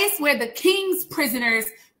 the place where the king's prisoners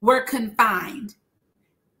were confined.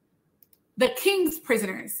 The king's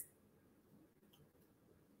prisoners.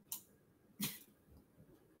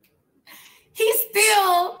 He's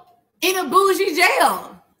still in a bougie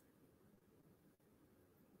jail.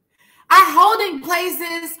 Our holding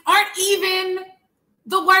places aren't even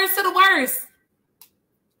the worst of the worst.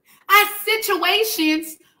 Our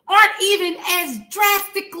situations aren't even as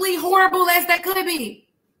drastically horrible as they could be.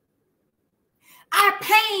 Our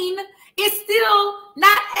pain is still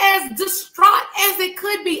not as distraught as it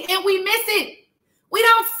could be, and we miss it. We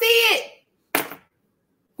don't see it.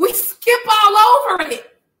 We skip all over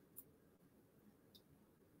it.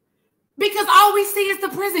 Because all we see is the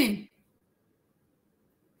prison.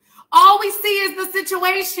 All we see is the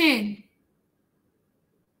situation.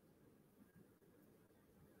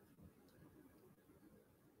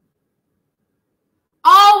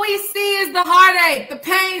 All we see is the heartache, the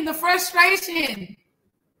pain, the frustration.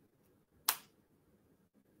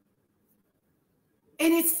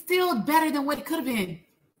 And it's still better than what it could have been.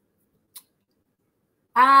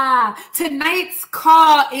 Tonight's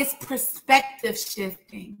call is perspective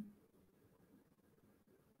shifting.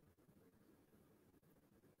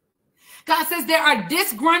 God says there are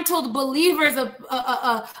disgruntled believers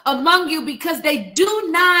among you because they do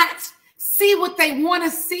not see what they want to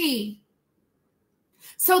see.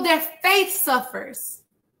 So their faith suffers.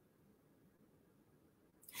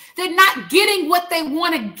 They're not getting what they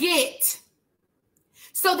want to get.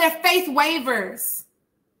 So their faith wavers.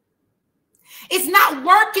 It's not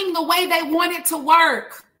working the way they want it to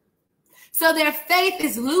work. So their faith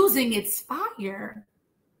is losing its fire.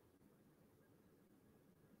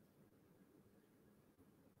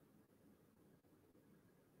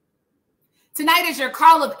 Tonight is your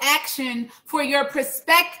call of action for your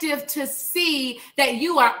perspective to see that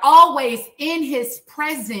you are always in his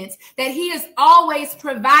presence, that he is always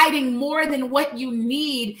providing more than what you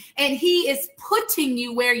need, and he is putting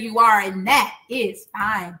you where you are, and that is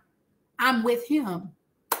fine. I'm with him.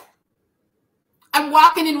 I'm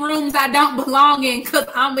walking in rooms I don't belong in because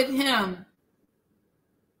I'm with him.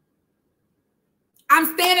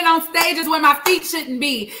 I'm standing on stages where my feet shouldn't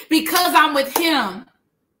be because I'm with him.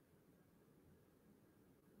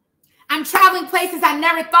 I'm traveling places I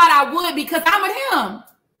never thought I would because I'm with him.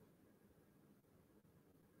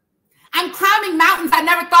 I'm climbing mountains I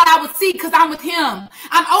never thought I would see because I'm with him.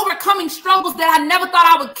 I'm overcoming struggles that I never thought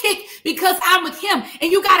I would kick because I'm with him.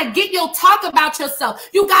 And you got to get your talk about yourself.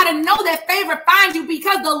 You got to know that favor finds you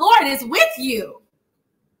because the Lord is with you.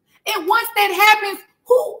 And once that happens,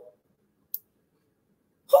 who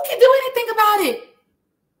can do anything about it?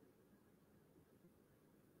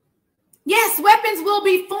 Yes, weapons will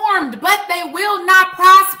be formed, but they will not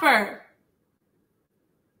prosper.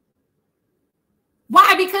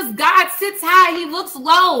 Why? Because God sits high, he looks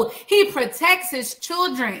low, he protects his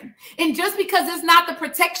children. And just because it's not the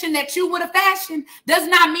protection that you would have fashioned does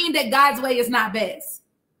not mean that God's way is not best.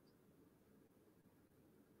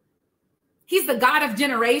 He's the God of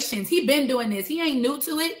generations. He's been doing this. He ain't new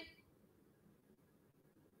to it.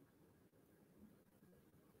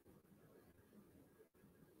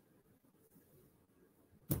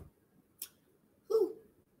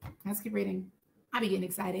 Let's keep reading. I be getting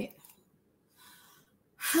excited.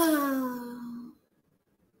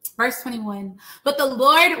 Verse 21. But the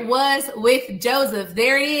Lord was with Joseph.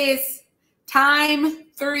 There it is. Time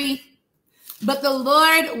 3. But the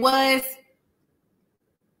Lord was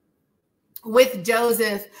with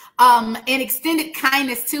Joseph and extended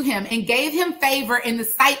kindness to him and gave him favor in the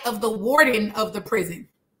sight of the warden of the prison.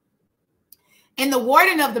 And the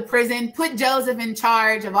warden of the prison put Joseph in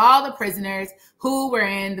charge of all the prisoners who were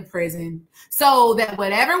in the prison, so that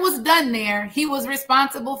whatever was done there, he was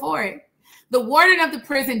responsible for it. The warden of the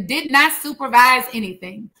prison did not supervise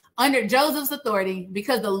anything under Joseph's authority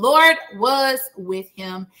because the Lord was with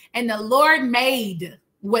him, and the Lord made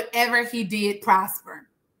whatever he did prosper.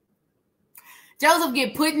 Joseph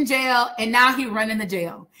get put in jail, and now he running the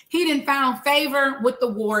jail. He didn't found favor with the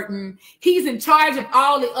warden. He's in charge of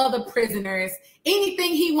all the other prisoners.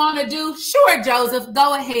 Anything he want to do, sure, Joseph,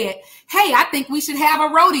 go ahead. Hey, I think we should have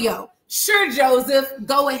a rodeo. Sure, Joseph,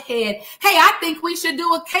 go ahead. Hey, I think we should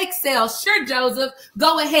do a cake sale. Sure, Joseph,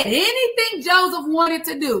 go ahead. Anything Joseph wanted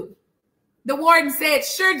to do, the warden said,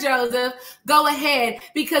 sure, Joseph, go ahead,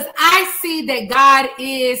 because I see that God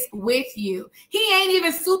is with you. He ain't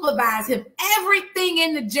even supervised him. Everything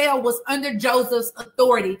in the jail was under Joseph's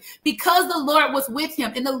authority because the Lord was with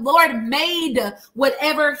him, and the Lord made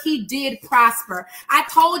whatever he did prosper. I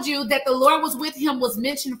told you that the Lord was with him was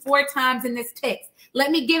mentioned 4 times in this text. Let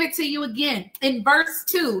me give it to you again. In verse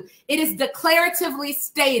 2, it is declaratively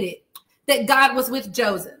stated that God was with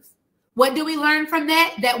Joseph. What do we learn from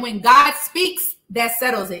that? That when God speaks, that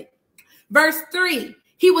settles it. Verse 3,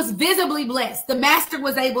 he was visibly blessed. The master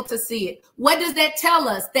was able to see it. What does that tell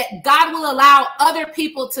us? That God will allow other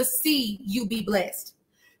people to see you be blessed.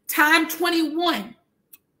 Time 21,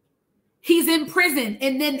 he's in prison,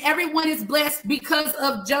 and then everyone is blessed because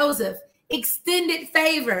of Joseph. Extended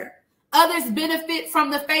favor. Others benefit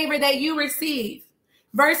from the favor that you receive.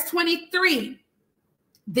 Verse 23,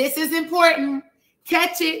 this is important.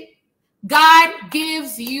 Catch it. God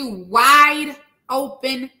gives you wide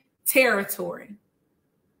open territory.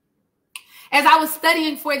 As I was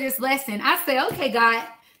studying for this lesson, I said, okay, God,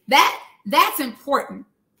 that's important.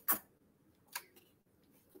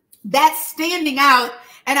 That's standing out,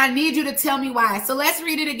 and I need you to tell me why. So let's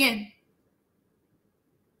read it again.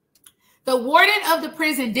 The warden of the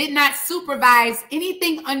prison did not supervise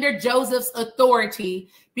anything under Joseph's authority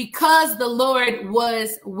because the Lord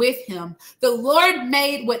was with him. The Lord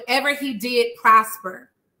made whatever he did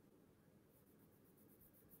prosper.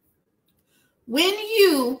 When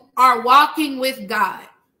you are walking with God,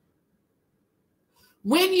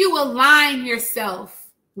 when you align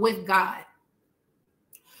yourself with God,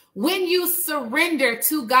 when you surrender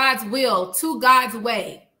to God's will, to God's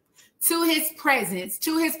way, to his presence,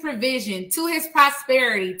 to his provision, to his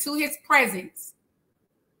prosperity, to his presence,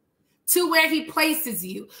 to where he places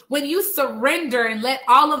you. When you surrender and let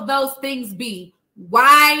all of those things be,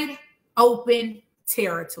 wide open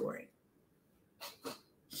territory.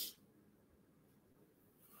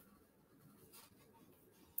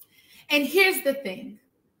 And here's the thing.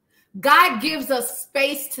 God gives us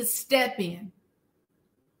space to step in.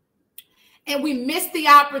 And we miss the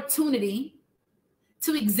opportunity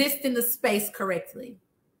to exist in the space correctly.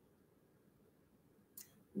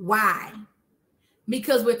 Why?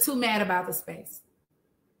 Because we're too mad about the space.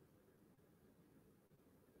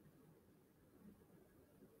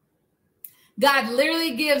 God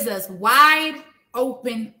literally gives us wide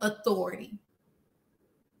open authority.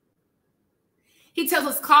 He tells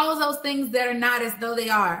us, call those things that are not as though they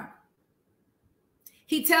are.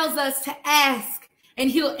 He tells us to ask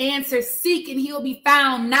and he'll answer, seek and he'll be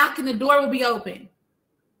found, knock and the door will be open.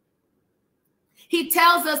 He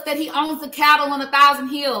tells us that he owns the cattle on 1,000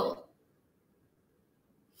 hills.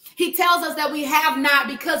 He tells us that we have not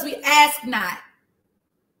because we ask not.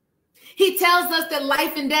 He tells us that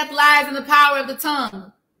life and death lies in the power of the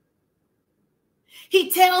tongue.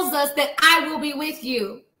 He tells us that I will be with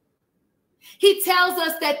you. He tells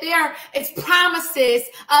us that there is promises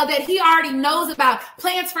that he already knows about,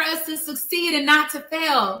 plans for us to succeed and not to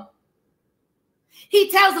fail.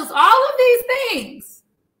 He tells us all of these things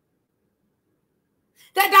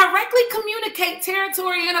that directly communicate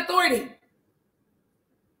territory and authority.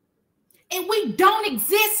 And we don't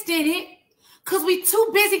exist in it because we're too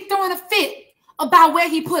busy throwing a fit about where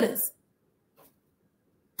he put us.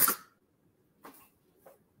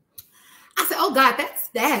 I said, oh God,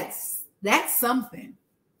 that's something.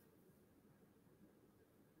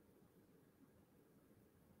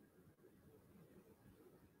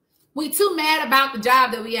 We too mad about the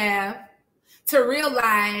job that we have to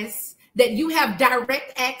realize that you have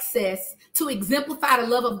direct access to exemplify the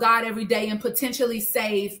love of God every day and potentially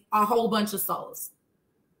save a whole bunch of souls.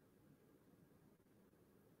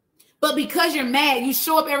 But because you're mad, you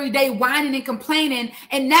show up every day whining and complaining,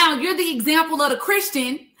 and now you're the example of the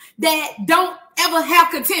Christian that don't ever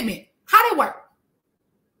have contentment. How that work?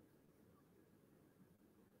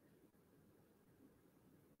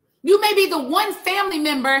 You may be the one family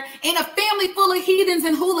member in a family full of heathens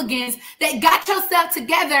and hooligans that got yourself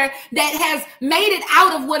together, that has made it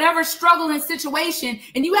out of whatever struggle and situation,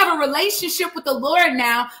 and you have a relationship with the Lord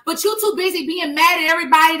now, but you're too busy being mad at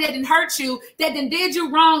everybody that didn't hurt you, that done did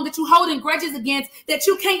you wrong, that you holding grudges against, that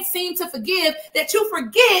you can't seem to forgive, that you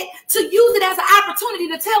forget to use it as an opportunity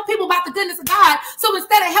to tell people about the goodness of God. So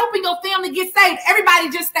instead of helping your family get saved,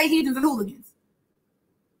 everybody just stay heathens and hooligans.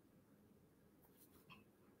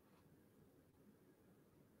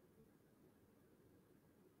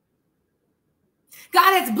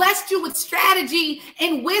 God has blessed you with strategy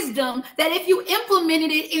and wisdom that if you implemented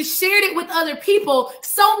it and shared it with other people,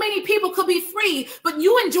 so many people could be free. But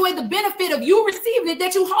you enjoy the benefit of you receiving it,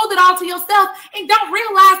 that you hold it all to yourself and don't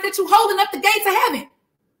realize that you're holding up the gates of heaven.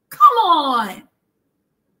 Come on.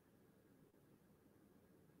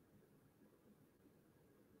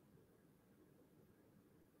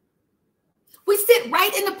 We sit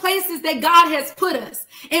right in the places that God has put us,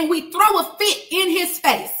 and we throw a fit in his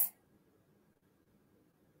face.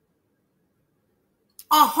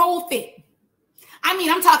 A whole fit. I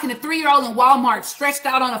mean, I'm talking a 3-year-old in Walmart stretched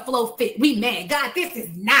out on a floor fit. We mad. God, this is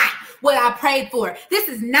not what I prayed for. This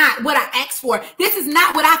is not what I asked for. This is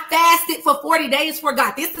not what I fasted for 40 days for,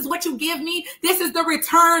 God. This is what you give me. This is the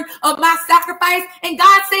return of my sacrifice. And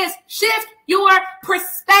God says, shift your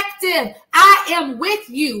perspective. I am with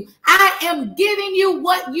you. I am giving you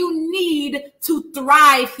what you need to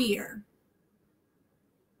thrive here.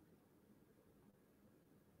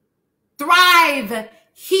 Thrive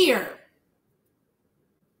here.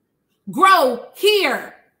 Grow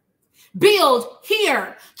here. Build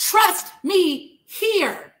here. Trust me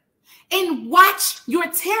here. And watch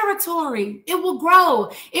your territory. It will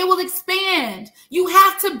grow. It will expand. You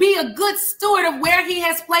have to be a good steward of where he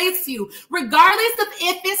has placed you, regardless of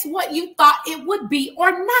if it's what you thought it would be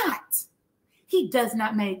or not. He does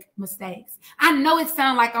not make mistakes. I know it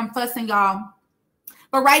sounds like I'm fussing y'all,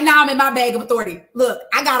 but right now I'm in my bag of authority. Look,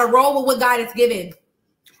 I got to roll with what God has given.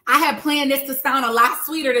 I had planned this to sound a lot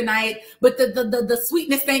sweeter tonight, but the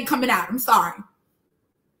sweetness ain't coming out. I'm sorry.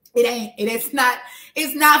 It ain't.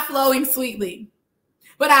 It's not flowing sweetly.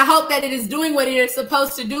 But I hope that it is doing what it is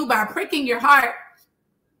supposed to do by pricking your heart,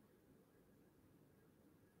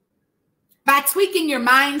 by tweaking your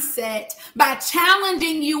mindset, by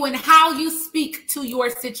challenging you in how you speak to your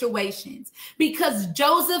situations. Because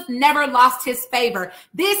Joseph never lost his favor.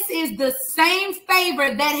 This is the same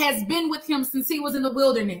favor that has been with him since he was in the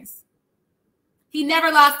wilderness. He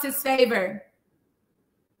never lost his favor.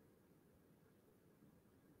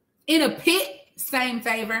 In a pit, same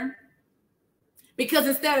favor. Because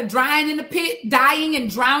instead of dying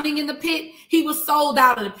and drowning in the pit, he was sold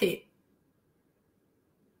out of the pit.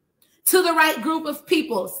 To the right group of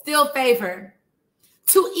people, still favor.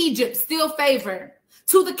 To Egypt, still favor.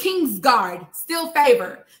 To the king's guard, still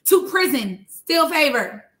favor. To prison, still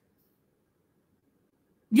favor.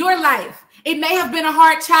 Your life, it may have been a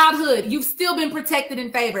hard childhood. You've still been protected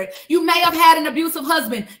and favored. You may have had an abusive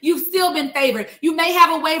husband. You've still been favored. You may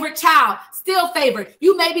have a wayward child, still favored.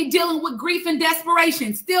 You may be dealing with grief and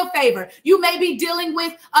desperation, still favored. You may be dealing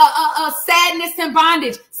with sadness and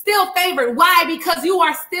bondage, still favored. Why? Because you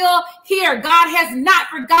are still here. God has not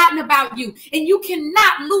forgotten about you, and you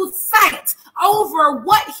cannot lose sight over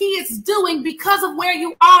what he is doing because of where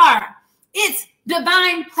you are. It's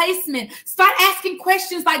divine placement. Start asking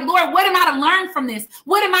questions like, Lord, what am I to learn from this?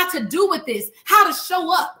 What am I to do with this? How to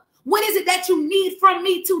show up? What is it that you need from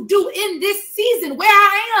me to do in this season where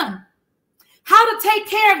I am? How to take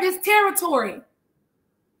care of this territory?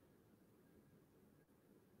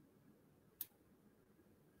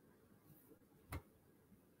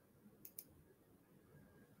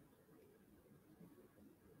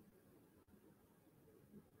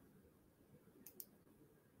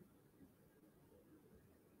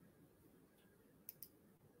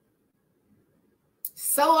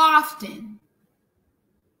 So often,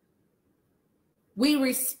 we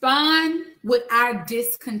respond with our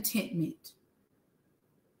discontentment.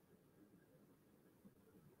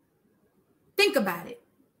 Think about it.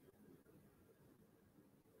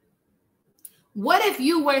 What if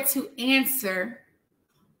you were to answer,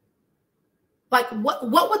 like,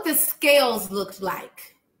 what would the scales look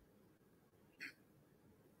like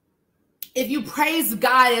if you praise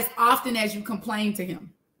God as often as you complain to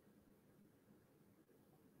him?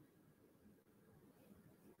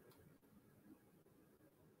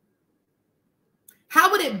 How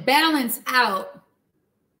would it balance out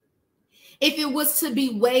if it was to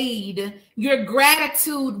be weighed, your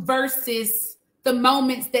gratitude versus the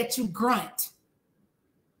moments that you grunt?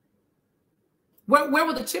 Where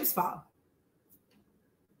will the chips fall?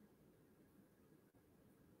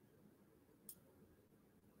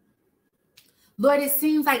 Lord, it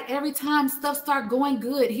seems like every time stuff starts going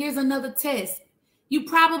good, here's another test. You're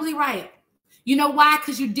probably right. You know why?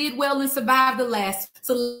 Because you did well and survived the last.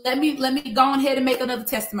 So let me go ahead and make another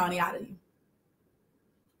testimony out of you.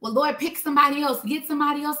 Well, Lord, pick somebody else. Get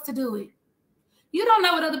somebody else to do it. You don't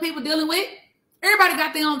know what other people are dealing with. Everybody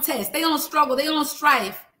got their own test, their own struggle, their own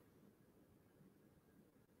strife.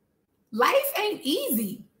 Life ain't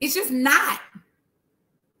easy. It's just not.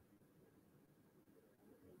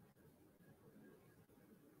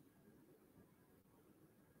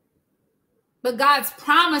 But God's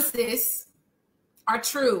promises are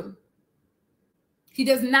true. He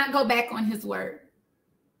does not go back on his word.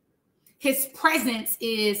 His presence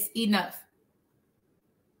is enough.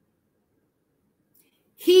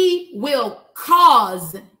 He will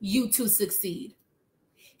cause you to succeed.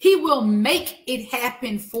 He will make it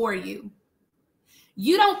happen for you.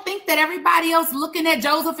 You don't think that everybody else looking at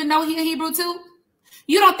Joseph and know he a Hebrew too?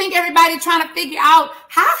 You don't think everybody trying to figure out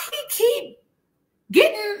how he keep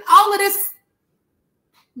getting all of this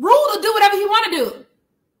rule to do whatever he want to do?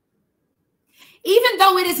 Even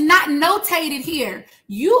though it is not notated here,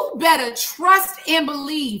 you better trust and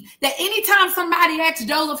believe that anytime somebody asks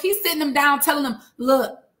Joseph, he's sitting them down telling them,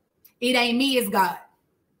 look, it ain't me, it's God.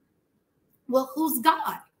 Well, who's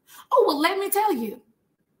God? Oh, well, let me tell you.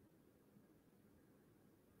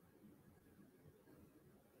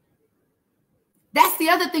 That's the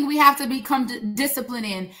other thing we have to become disciplined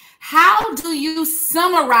in. How do you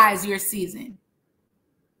summarize your season?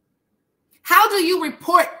 How do you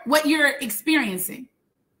report what you're experiencing?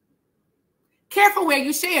 Careful where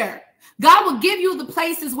you share. God will give you the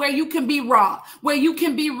places where you can be raw, where you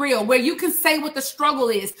can be real, where you can say what the struggle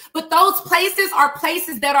is. But those places are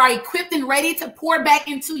places that are equipped and ready to pour back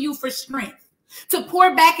into you for strength, to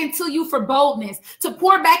pour back into you for boldness, to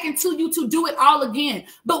pour back into you to do it all again.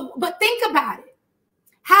 But think about it.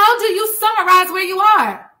 How do you summarize where you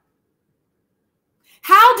are?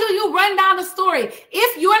 How do you run down the story?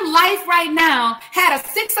 If your life right now had a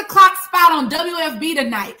 6 o'clock spot on WFB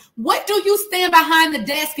tonight, what do you stand behind the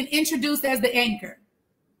desk and introduce as the anchor?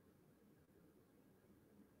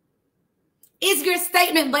 Is your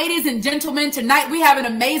statement, ladies and gentlemen, tonight we have an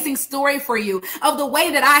amazing story for you of the way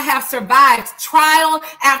that I have survived trial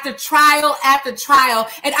after trial after trial,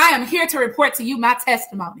 and I am here to report to you my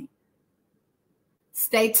testimony.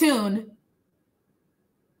 Stay tuned.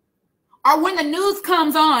 Or when the news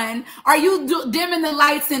comes on, are you dimming the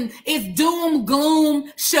lights and it's doom,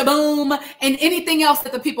 gloom, shaboom, and anything else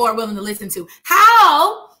that the people are willing to listen to?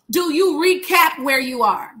 How do you recap where you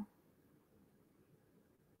are?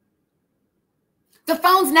 The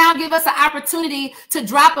phones now give us an opportunity to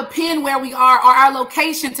drop a pin where we are or our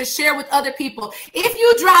location to share with other people. If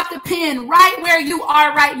you drop the pin right where you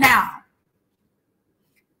are right now,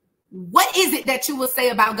 what is it that you will say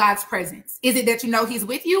about God's presence? Is it that you know he's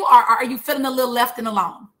with you, or are you feeling a little left and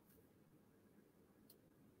alone?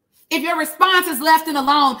 If your response is left and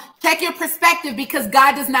alone, check your perspective, because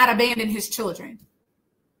God does not abandon his children.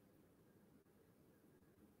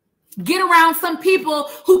 Get around some people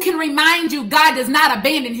who can remind you God does not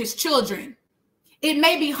abandon his children. It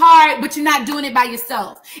may be hard, but you're not doing it by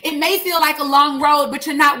yourself. It may feel like a long road, but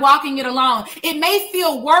you're not walking it alone. It may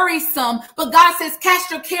feel worrisome, but God says,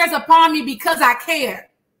 cast your cares upon me because I care.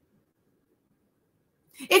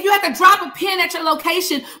 If you have to drop a pin at your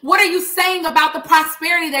location, what are you saying about the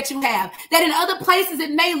prosperity that you have? That in other places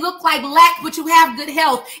it may look like lack, but you have good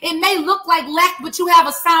health. It may look like lack, but you have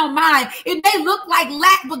a sound mind. It may look like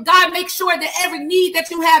lack, but God makes sure that every need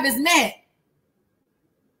that you have is met.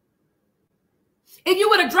 If you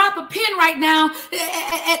were to drop a pin right now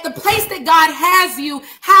at the place that God has you,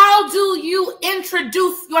 how do you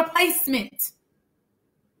introduce your placement?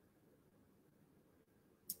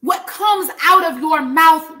 What comes out of your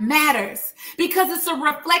mouth matters, because it's a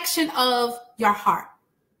reflection of your heart.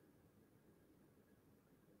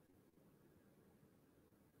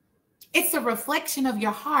 It's a reflection of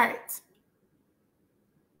your heart.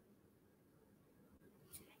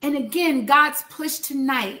 And again, God's push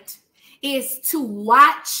tonight is to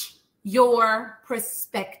watch your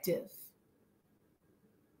perspective.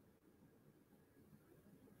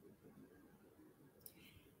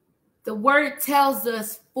 The word tells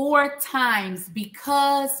us 4 times,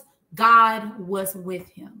 because God was with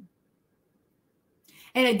him.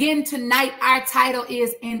 And again, tonight, our title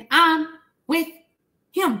is, and I'm with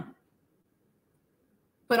him.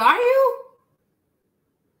 But are you?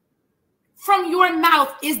 From your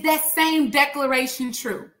mouth, is that same declaration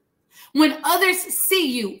true? When others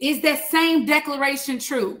see you, is that same declaration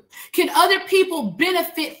true? Can other people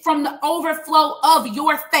benefit from the overflow of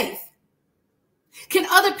your faith? Can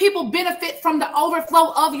other people benefit from the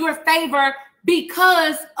overflow of your favor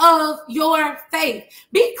because of your faith?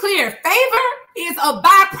 Be clear, favor is a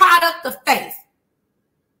byproduct of faith.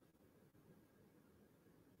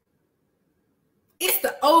 It's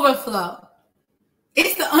the overflow.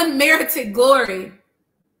 It's the unmerited glory.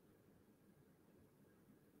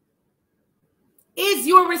 Is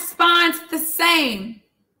your response the same?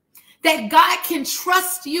 That God can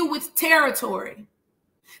trust you with territory?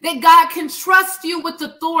 That God can trust you with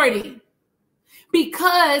authority,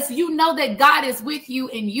 because you know that God is with you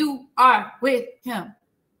and you are with him.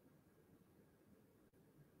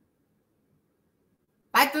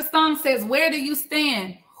 Like the song says, where do you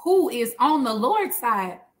stand? Who is on the Lord's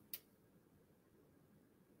side?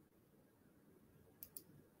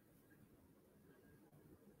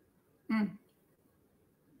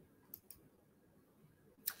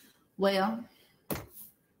 Well,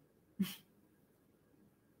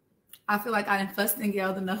 I feel like I done fussed and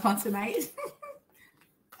yelled enough on tonight.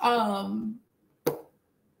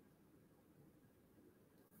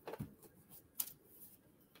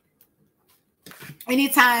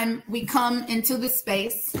 Anytime we come into the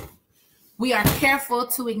space, we are careful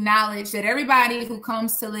to acknowledge that everybody who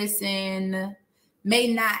comes to listen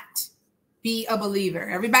may not be a believer.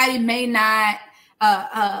 Everybody may not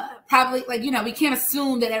probably, like, you know, we can't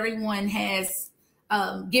assume that everyone has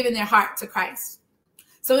given their heart to Christ.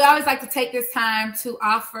 So we always like to take this time to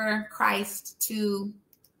offer Christ to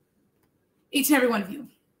each and every one of you.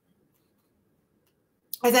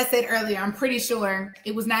 As I said earlier, I'm pretty sure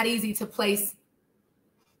it was not easy to place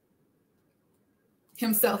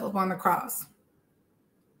himself upon the cross.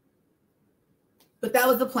 But that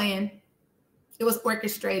was the plan. It was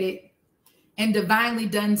orchestrated and divinely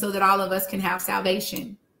done so that all of us can have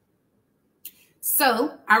salvation.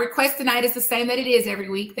 So our request tonight is the same that it is every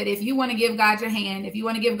week, that if you want to give God your hand, if you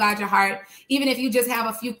want to give God your heart, even if you just have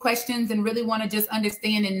a few questions and really want to just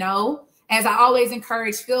understand and know, as I always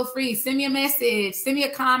encourage, feel free, send me a message, send me a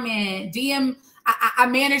comment, DM. I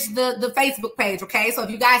manage the Facebook page, okay? So if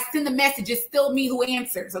you guys send the message, it's still me who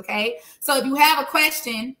answers, okay? So if you have a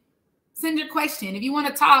question, send your question. If you want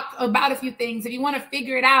to talk about a few things, if you want to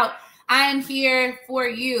figure it out, I am here for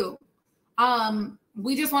you.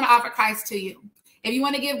 We just want to offer Christ to you. If you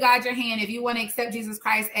want to give God your hand, if you want to accept Jesus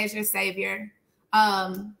Christ as your Savior,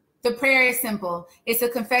 the prayer is simple. It's a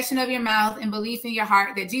confession of your mouth and belief in your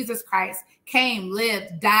heart that Jesus Christ came,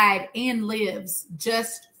 lived, died, and lives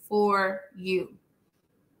just for you.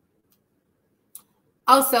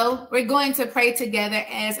 Also, we're going to pray together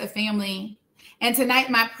as a family. And tonight,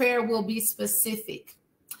 my prayer will be specific.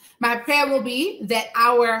 My prayer will be that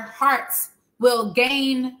our hearts will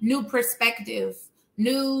gain new perspective,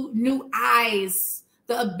 new eyes,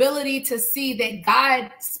 the ability to see that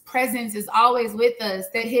God's presence is always with us,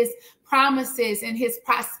 that his promises and his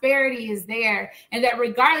prosperity is there, and that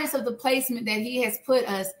regardless of the placement that he has put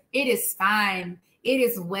us, it is fine. It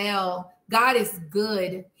is well. God is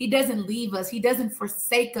good. He doesn't leave us. He doesn't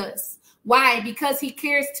forsake us. Why? Because he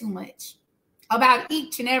cares too much about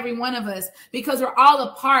each and every one of us, because we're all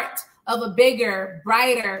a part of a bigger,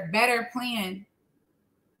 brighter, better plan.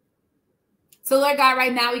 So, Lord God,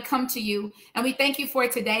 right now we come to you and we thank you for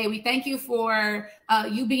today. We thank you for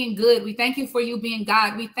you being good. We thank you for you being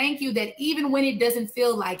God. We thank you that even when it doesn't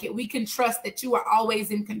feel like it, we can trust that you are always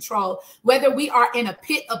in control. Whether we are in a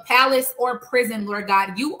pit, a palace, or prison, Lord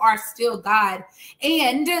God, you are still God.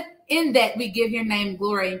 And in that, we give your name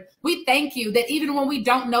glory. We thank you that even when we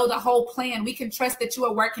don't know the whole plan, we can trust that you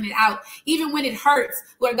are working it out. Even when it hurts,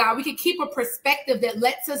 Lord God, we can keep a perspective that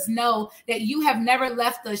lets us know that you have never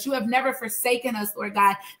left us. You have never forsaken us, Lord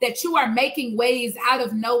God, that you are making ways out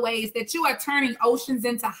of no ways, that you are turning oceans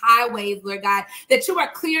into highways, Lord God, that you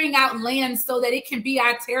are clearing out land so that it can be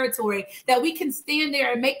our territory, that we can stand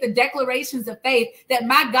there and make the declarations of faith that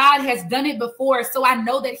my God has done it before, so I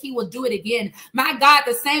know that he will do it again. My God,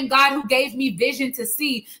 the same God who gave me vision to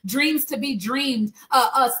see, dreams to be dreamed,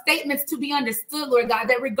 statements to be understood, Lord God,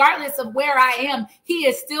 that regardless of where I am, he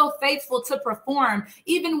is still faithful to perform,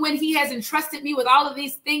 even when he has entrusted me with all of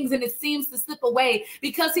these things and it seems to slip away,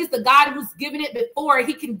 because he's the God who's given it before,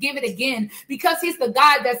 he can give it again, because he's the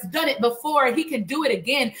God that's done it before, he can do it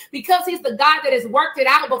again, because he's the God that has worked it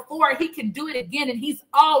out before, he can do it again, and he's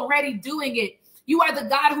already doing it. You are the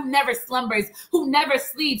God who never slumbers, who never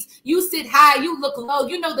sleeps. You sit high, you look low.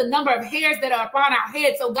 You know the number of hairs that are upon our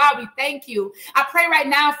heads. So God, we thank you. I pray right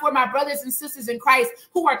now for my brothers and sisters in Christ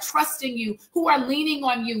who are trusting you, who are leaning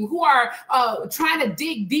on you, who are trying to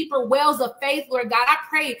dig deeper wells of faith, Lord God. I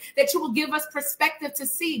pray that you will give us perspective to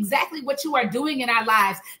see exactly what you are doing in our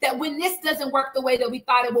lives, that when this doesn't work the way that we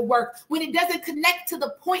thought it would work, when it doesn't connect to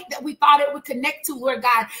the point that we thought it would connect to, Lord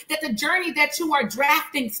God, that the journey that you are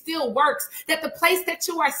drafting still works, that the place that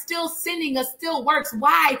you are still sending us still works.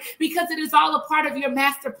 Why? Because it is all a part of your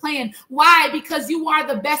master plan. Why? Because you are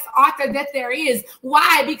the best author that there is.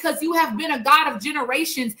 Why? Because you have been a God of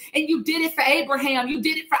generations, and you did it for Abraham. You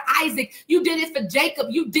did it for Isaac. You did it for Jacob.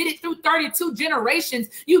 You did it through 32 generations.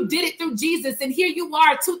 You did it through Jesus. And here you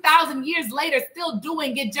are 2,000 years later, still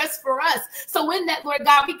doing it just for us. So in that, Lord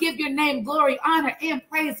God, we give your name glory, honor, and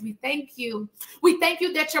praise. We thank you. We thank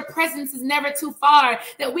you that your presence is never too far,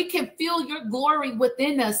 that we can feel your glory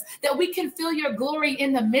within us, that we can feel your glory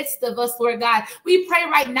in the midst of us, Lord God. We pray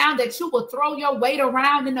right now that you will throw your weight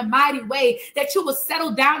around in a mighty way, that you will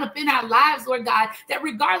settle down up in our lives, Lord God, that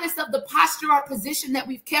regardless of the posture or position that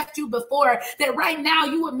we've kept you before, that right now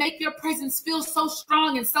you would make your presence feel so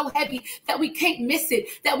strong and so heavy that we can't miss it,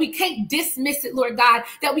 that we can't dismiss it, Lord God,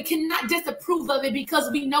 that we cannot disapprove of it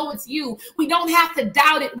because we know it's you. We don't have to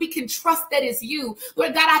doubt it. We can trust that it's you.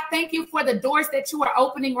 Lord God, I thank you for the doors that you are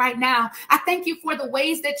opening right now. I thank you for the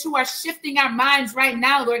ways that you are shifting our minds right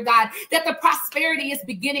now, Lord God, that the prosperity is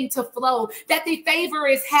beginning to flow, that the favor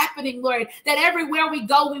is happening, Lord, that everywhere we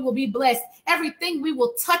go, we will be blessed. Everything we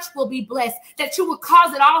will touch will be blessed, that you will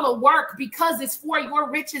cause it all to work because it's for your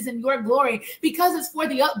riches and your glory, because it's for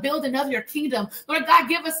the upbuilding of your kingdom. Lord God,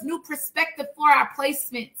 give us new perspective for our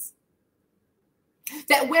placements,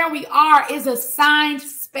 that where we are is assigned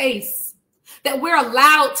space, that we're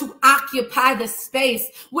allowed to occupy the space.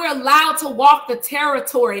 We're allowed to walk the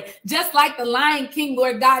territory, just like the Lion King,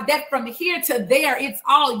 Lord God, that from here to there, it's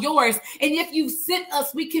all yours. And if you sent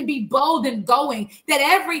us, we can be bold in going, that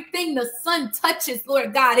everything the sun touches,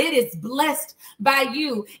 Lord God, it is blessed by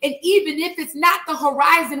you. And even if it's not the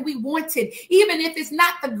horizon we wanted, even if it's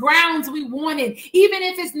not the grounds we wanted, even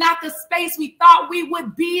if it's not the space we thought we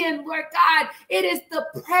would be in, Lord God, it is the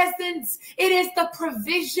presence, it is the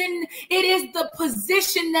provision, it is the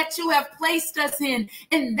position that you have placed us in,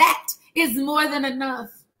 and that is more than enough.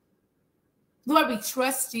 Lord, we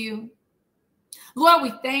trust you. Lord,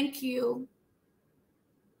 we thank you.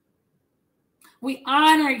 We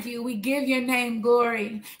honor you. We give your name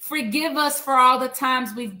glory. Forgive us for all the times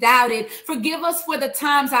we've doubted. Forgive us for the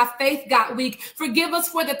times our faith got weak. Forgive us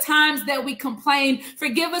for the times that we complained.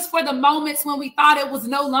 Forgive us for the moments when we thought it was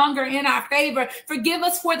no longer in our favor. Forgive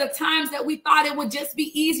us for the times that we thought it would just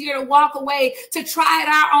be easier to walk away, to try it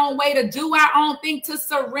our own way, to do our own thing, to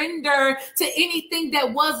surrender to anything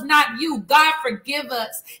that was not you. God, forgive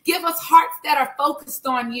us. Give us hearts that are focused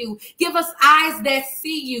on you. Give us eyes that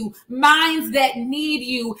see you, minds that need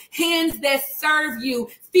you, hands that serve you,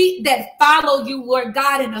 feet that follow you, Lord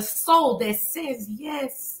God, and a soul that says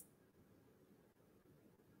yes.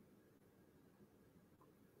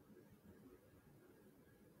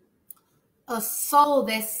 a soul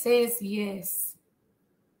that says yes.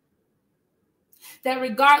 That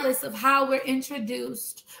regardless of how we're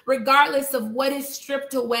introduced, regardless of what is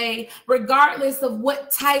stripped away, regardless of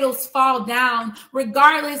what titles fall down,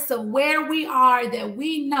 regardless of where we are, that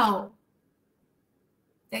we know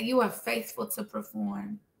that you are faithful to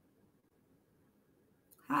perform.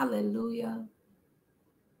 Hallelujah.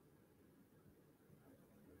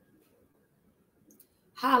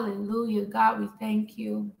 Hallelujah. God, we thank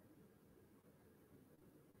you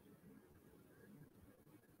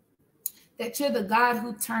that you're the God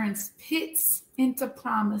who turns pits into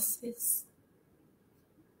promises,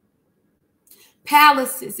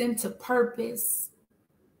 palaces into purpose,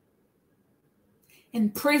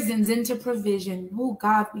 and prisons into provision. Oh,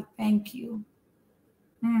 God, we thank you.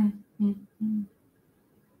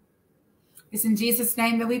 It's in Jesus'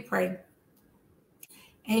 name that we pray.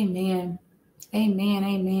 Amen. Amen.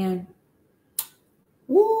 Amen.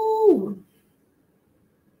 Woo.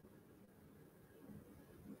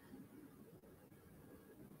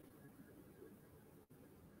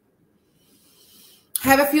 I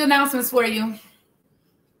have a few announcements for you.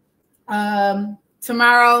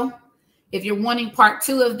 Tomorrow, if you're wanting part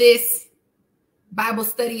 2 of this, Bible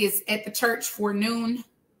study is at the church for noon.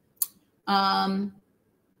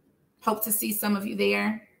 Hope to see some of you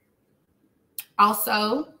there.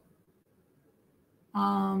 Also,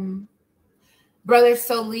 Brother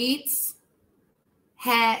Solitz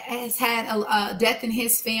has had a death in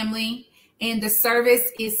his family, and the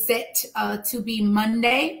service is set to be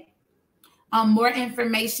Monday. More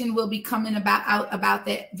information will be coming out about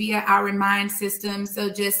that via our Remind system, so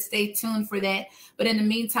just stay tuned for that. But in the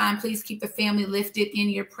meantime, please keep the family lifted in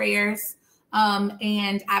your prayers.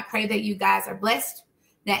 And I pray that you guys are blessed,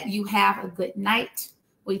 that you have a good night.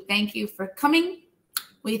 We thank you for coming.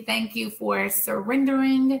 We thank you for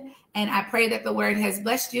surrendering. And I pray that the word has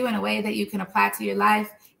blessed you in a way that you can apply to your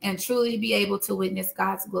life and truly be able to witness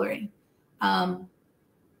God's glory.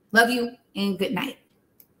 Love you and good night.